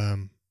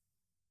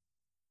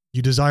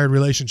 you desired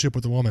relationship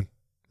with a woman,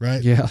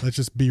 right? Yeah. Let's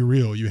just be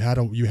real. You had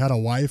a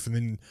wife, and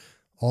then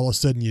all of a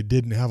sudden you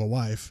didn't have a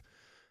wife.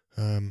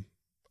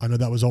 I know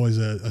that was always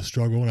a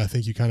struggle, and I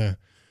think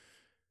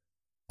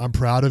I'm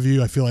proud of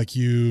you. I feel like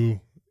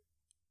you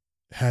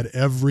had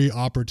every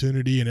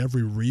opportunity and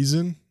every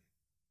reason,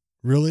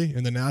 really,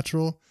 in the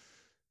natural,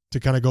 to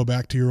kind of go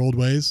back to your old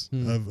ways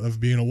of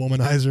being a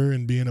womanizer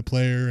and being a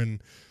player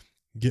and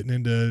getting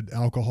into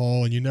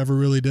alcohol, and you never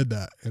really did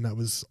that. And that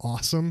was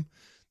awesome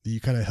that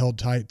you kind of held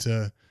tight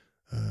to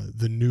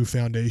the new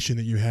foundation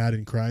that you had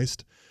in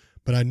Christ.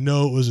 But I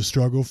know it was a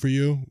struggle for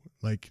you,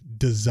 like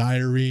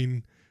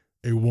desiring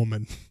a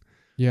woman.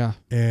 Yeah.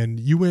 And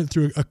you went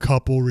through a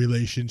couple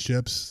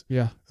relationships.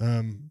 Yeah.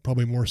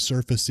 Probably more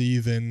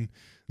surfacey than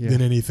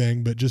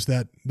anything, but just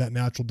that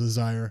natural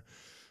desire.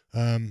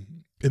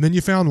 And then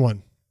you found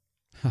one.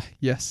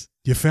 Yes.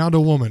 You found a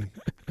woman,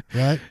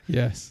 right?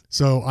 Yes.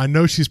 So I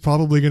know she's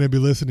probably going to be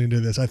listening to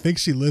this. I think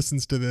she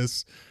listens to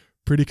this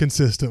pretty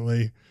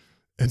consistently.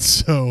 And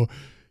so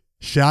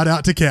shout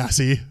out to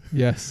Cassie.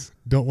 Yes.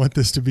 Don't want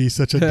this to be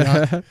such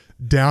a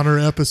downer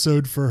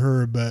episode for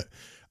her, but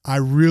I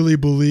really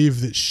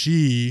believe that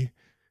she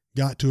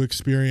got to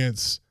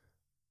experience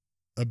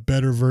a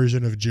better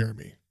version of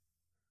Jeremy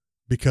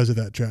because of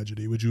that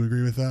tragedy. Would you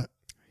agree with that?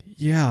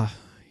 Yeah.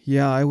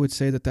 Yeah, I would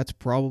say that that's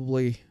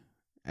probably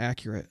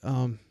accurate.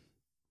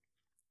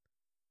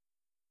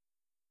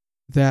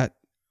 That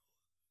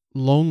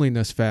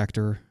loneliness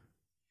factor,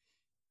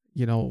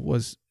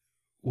 was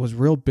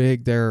real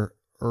big there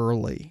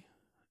early.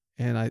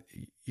 And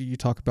you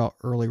talk about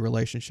early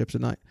relationships,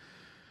 and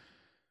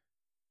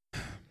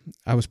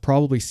I was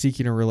probably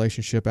seeking a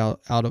relationship out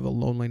of a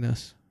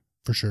loneliness.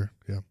 For sure.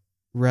 Yeah.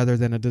 Rather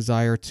than a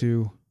desire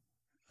to,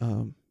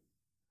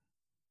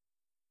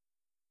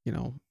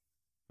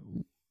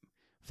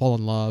 fall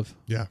in love.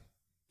 Yeah.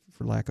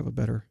 For lack of a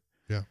better.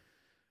 Yeah.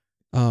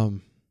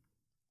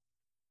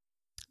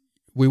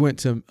 We went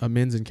to a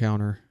men's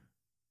encounter,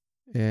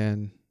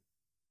 and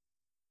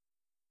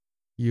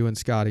you and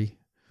Scotty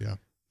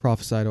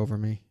prophesied over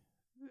me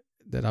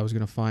that I was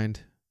going to find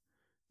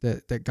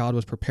that God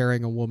was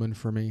preparing a woman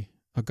for me,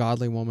 a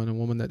godly woman, a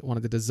woman that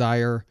wanted to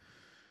desire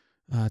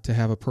to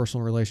have a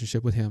personal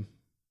relationship with him.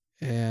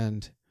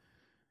 And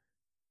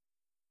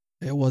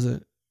it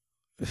wasn't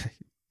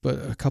but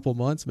a couple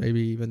months,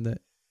 maybe even,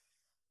 that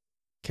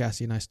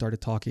Cassie and I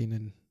started talking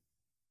and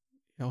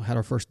had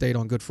our first date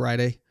on Good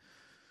Friday.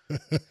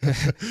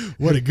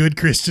 What a good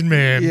Christian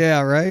man.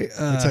 Yeah, right.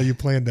 That's how you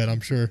planned that, I'm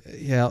sure.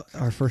 Yeah,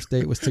 our first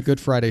date was to Good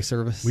Friday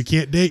service. We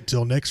can't date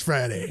till next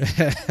Friday.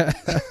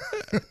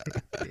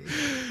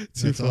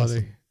 Too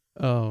funny.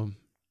 Awesome.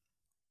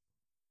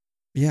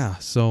 Yeah,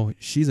 so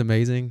she's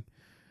amazing.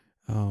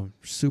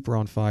 Super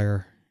on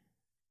fire.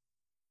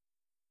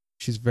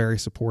 She's very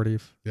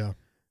supportive. Yeah.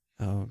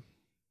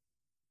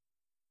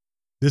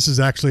 This is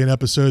actually an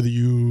episode that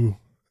you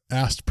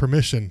asked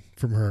permission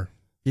from her.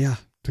 Yeah.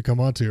 To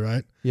come on to,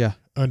 right? Yeah.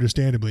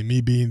 Understandably,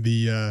 me being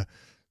the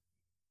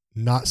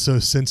not so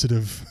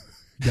sensitive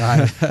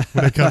guy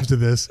when it comes to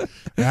this,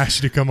 I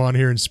asked you to come on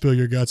here and spill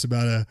your guts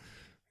about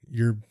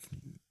your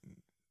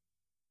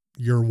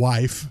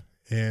wife,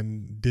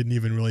 and didn't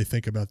even really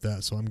think about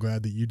that. So I'm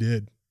glad that you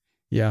did.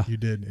 Yeah. You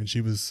did. And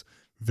she was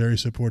very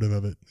supportive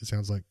of it, it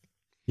sounds like.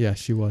 Yeah,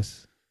 she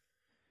was.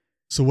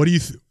 So what do you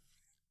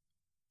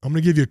I'm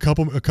going to give you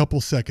a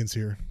couple seconds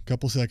here,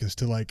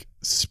 to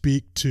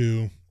speak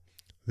to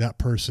that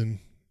person,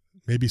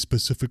 maybe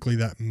specifically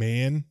that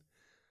man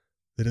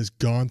that has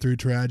gone through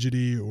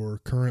tragedy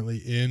or currently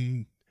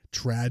in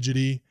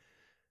tragedy.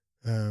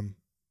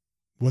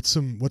 What's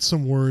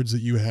some words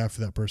that you have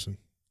for that person?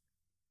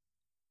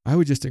 I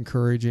would just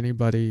encourage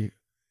anybody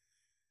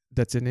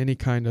that's in any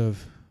kind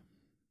of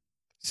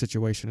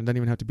situation. It doesn't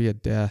even have to be a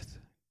death,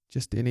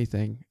 just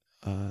anything.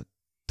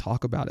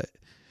 Talk about it.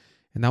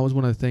 And that was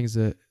one of the things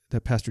that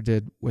Pastor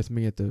did with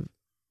me at the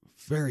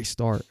very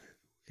start,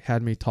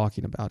 had me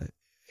talking about it.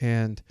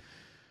 And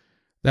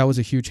that was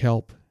a huge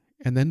help.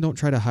 And then don't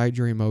try to hide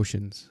your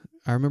emotions.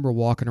 I remember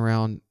walking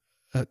around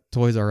at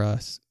Toys R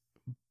Us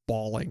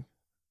bawling.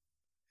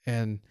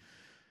 And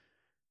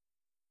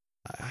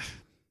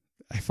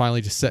I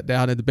finally just sat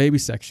down in the baby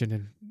section,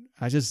 and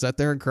I just sat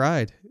there and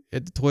cried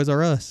at the Toys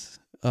R Us.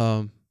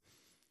 I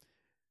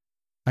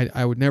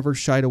would never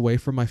shied away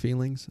from my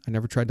feelings. I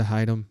never tried to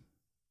hide them.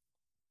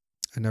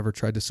 I never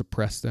tried to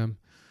suppress them.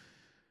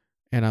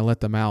 and I let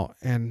them out.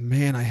 And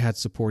man, I had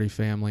supportive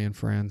family and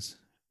friends.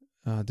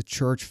 The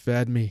church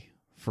fed me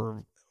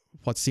for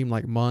what seemed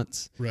like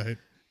months. Right.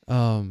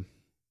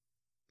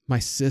 My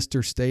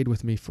sister stayed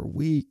with me for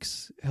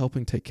weeks,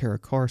 helping take care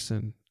of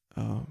Carson.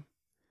 The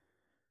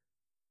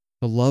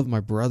love my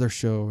brother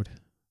showed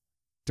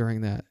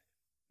during that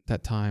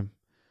time.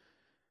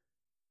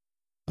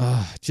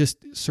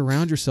 Just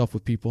surround yourself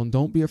with people and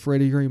don't be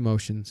afraid of your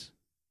emotions,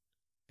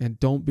 and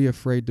don't be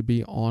afraid to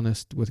be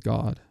honest with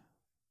God,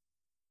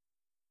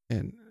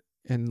 and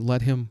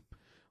let him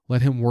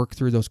work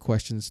through those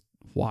questions.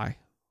 Why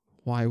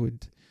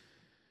would,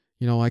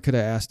 I could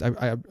have asked,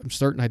 I'm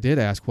certain I did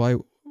ask, why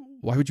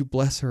would you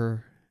bless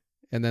her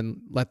and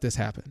then let this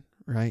happen?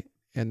 Right.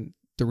 And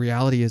the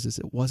reality is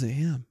it wasn't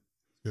him.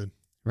 Good.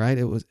 Right.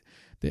 It was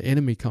the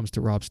enemy comes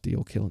to rob,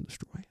 steal, kill, and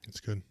destroy. That's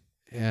good.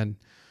 And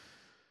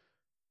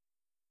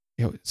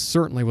it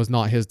certainly was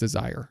not his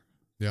desire.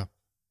 Yeah.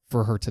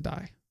 For her to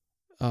die.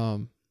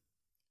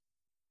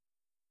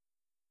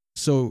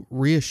 So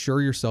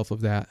reassure yourself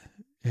of that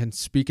and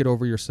speak it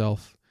over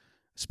yourself,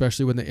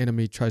 especially when the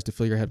enemy tries to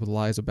fill your head with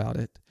lies about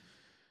it.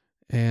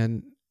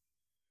 And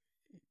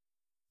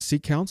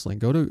seek counseling.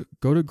 Go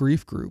to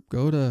grief group.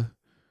 Go to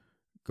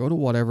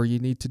whatever you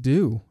need to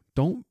do.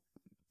 Don't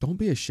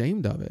be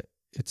ashamed of it.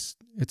 It's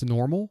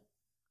normal.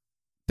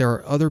 There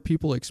are other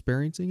people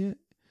experiencing it.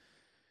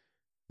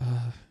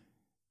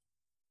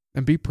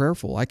 And be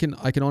prayerful. I can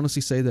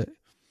honestly say that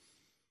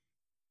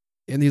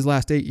in these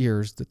last 8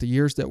 years, that the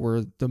years that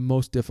were the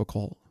most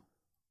difficult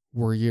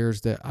were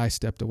years that I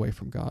stepped away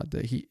from God.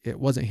 That it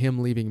wasn't him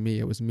leaving me,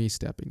 it was me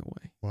stepping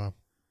away. Wow.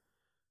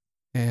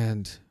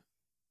 And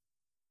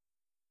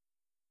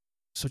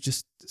so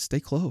just stay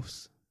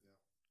close.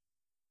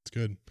 It's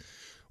good.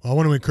 Well, I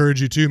want to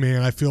encourage you too,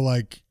 man. I feel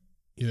like,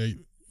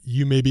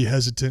 you may be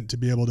hesitant to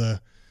be able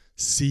to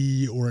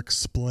see or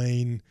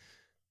explain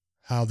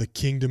how the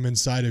kingdom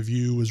inside of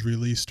you was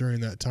released during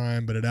that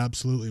time, but it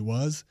absolutely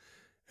was.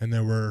 And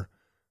there were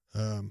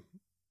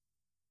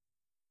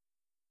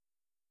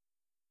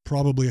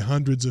probably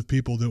hundreds of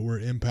people that were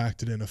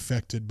impacted and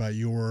affected by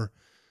your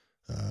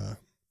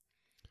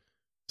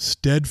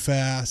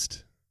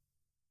steadfast,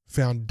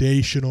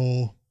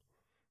 foundational,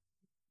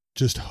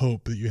 just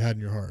hope that you had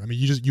in your heart. I mean,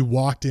 you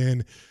walked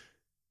in.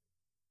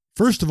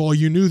 First of all,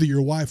 you knew that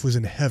your wife was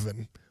in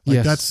heaven.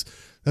 Like yes.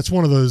 That's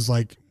one of those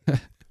like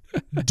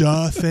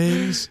duh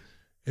things.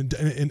 And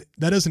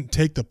that doesn't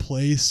take the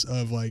place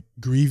of like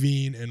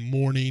grieving and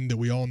mourning that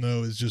we all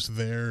know is just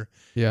there.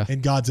 Yeah.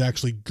 And God's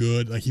actually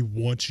good. Like he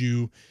wants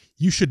you.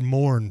 You should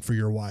mourn for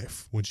your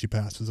wife when she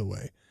passes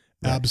away.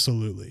 Right.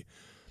 Absolutely.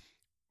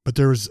 But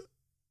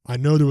I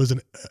know there was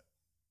an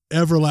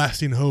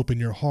everlasting hope in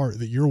your heart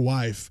that your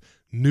wife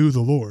knew the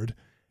Lord.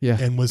 Yeah.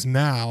 And was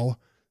now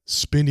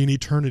spending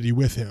eternity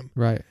with him.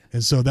 Right.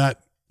 And so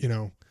that,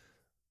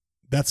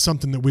 that's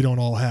something that we don't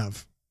all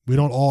have. We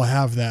don't all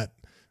have that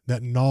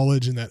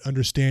knowledge and that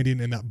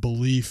understanding and that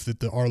belief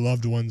that our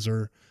loved ones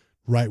are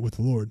right with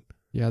the Lord.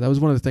 Yeah, that was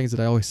one of the things that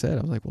I always said.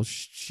 I was like, well,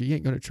 she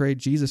ain't going to trade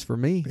Jesus for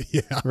me.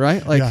 Yeah.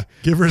 Right? Like, yeah.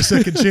 Give her a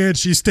second chance.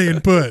 She's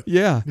staying put.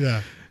 Yeah.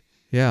 Yeah.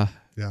 Yeah.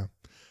 Yeah.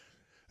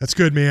 That's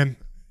good, man.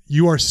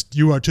 You are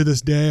to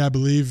this day, I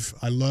believe.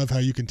 I love how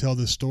you can tell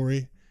this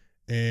story,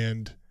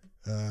 and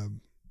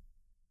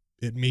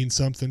it means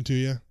something to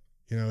you.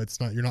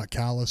 You're not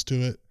callous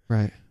to it.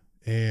 Right.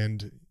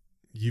 And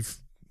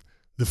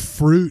the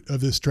fruit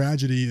of this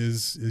tragedy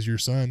is your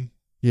son.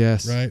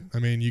 Yes. Right. I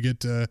mean, you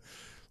get to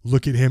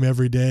look at him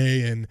every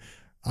day, and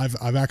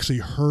I've actually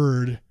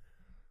heard,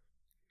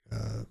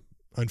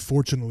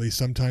 unfortunately,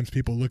 sometimes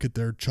people look at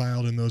their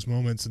child in those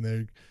moments and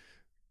they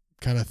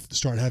kind of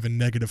start having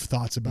negative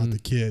thoughts about the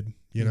kid,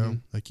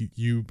 like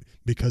you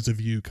because of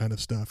you kind of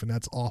stuff. And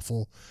that's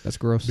awful. That's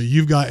gross. But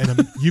you've got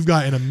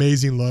an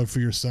amazing love for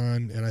your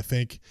son. And I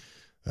think,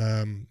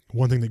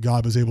 one thing that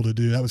God was able to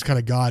do, that was kind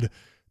of God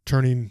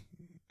turning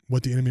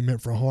what the enemy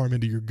meant for harm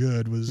into your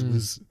good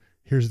was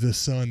here's this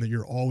son that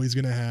you're always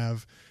going to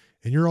have,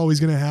 and you're always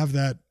going to have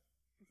that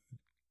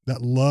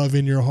love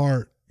in your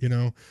heart,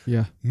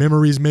 Yeah.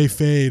 Memories may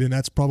fade, and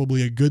that's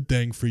probably a good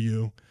thing for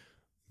you,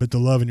 but the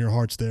love in your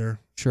heart's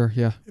there. Sure.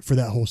 Yeah. For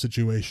that whole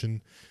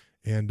situation.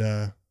 And,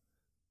 I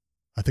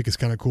think it's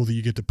kind of cool that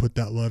you get to put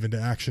that love into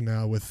action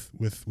now with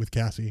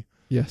Cassie.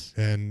 Yes.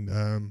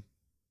 And,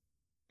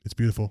 it's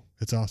beautiful.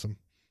 It's awesome.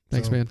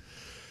 Thanks, man.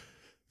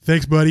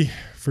 Thanks, buddy,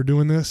 for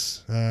doing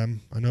this. I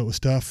know it was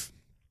tough.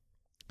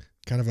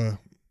 Kind of a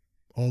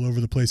all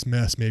over the place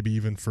mess, maybe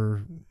even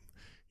for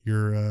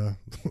your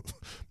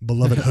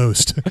beloved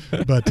host.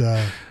 But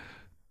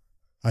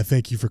I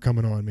thank you for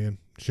coming on, man.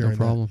 Sharing no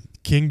problem.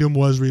 That. Kingdom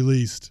was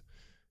released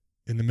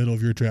in the middle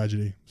of your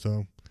tragedy.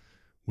 So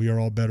we are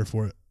all better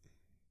for it.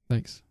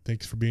 Thanks.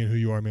 Thanks for being who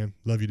you are, man.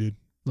 Love you, dude.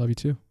 Love you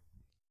too.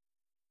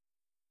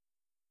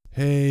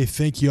 Hey,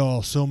 thank you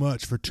all so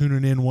much for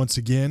tuning in once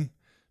again.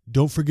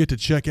 Don't forget to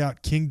check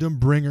out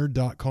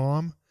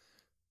kingdombringer.com.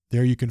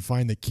 There you can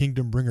find the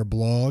Kingdom Bringer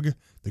blog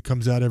that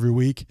comes out every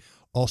week.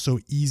 Also,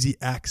 easy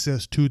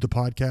access to the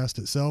podcast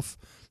itself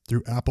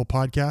through Apple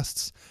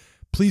Podcasts.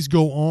 Please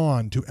go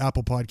on to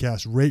Apple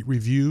Podcasts, rate,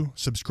 review,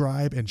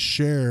 subscribe, and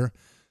share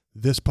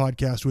this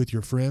podcast with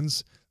your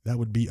friends. That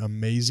would be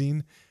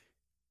amazing.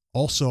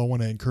 Also, I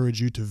want to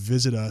encourage you to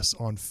visit us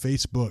on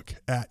Facebook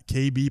at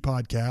KB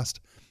Podcast.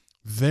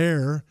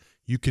 There,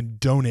 you can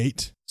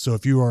donate. So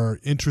if you are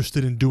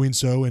interested in doing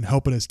so and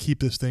helping us keep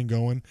this thing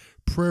going,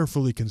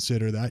 prayerfully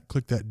consider that.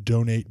 Click that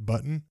donate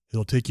button.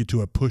 It'll take you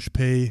to a push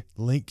pay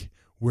link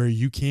where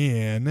you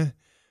can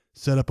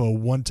set up a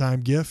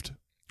one-time gift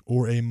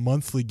or a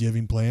monthly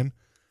giving plan.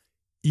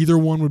 Either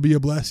one would be a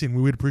blessing.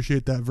 We would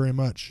appreciate that very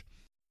much.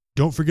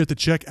 Don't forget to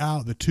check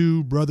out the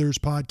Two Brothers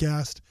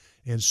podcast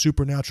and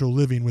Supernatural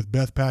Living with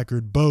Beth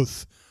Packard.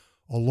 Both,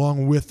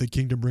 along with the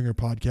Kingdom Bringer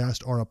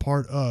podcast, are a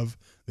part of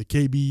the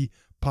KB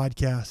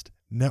Podcast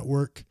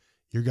Network.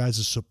 Your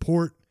guys'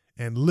 support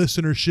and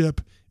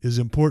listenership is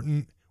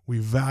important. We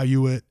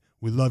value it.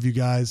 We love you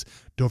guys.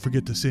 Don't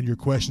forget to send your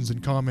questions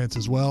and comments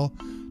as well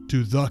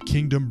to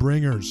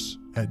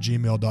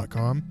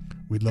thekingdombringers@gmail.com.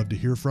 We'd love to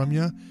hear from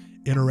you,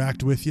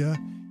 interact with you,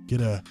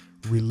 get a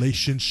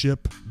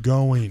relationship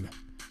going.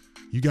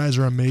 You guys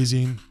are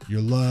amazing.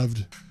 You're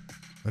loved.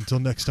 Until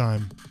next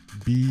time,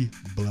 be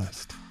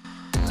blessed.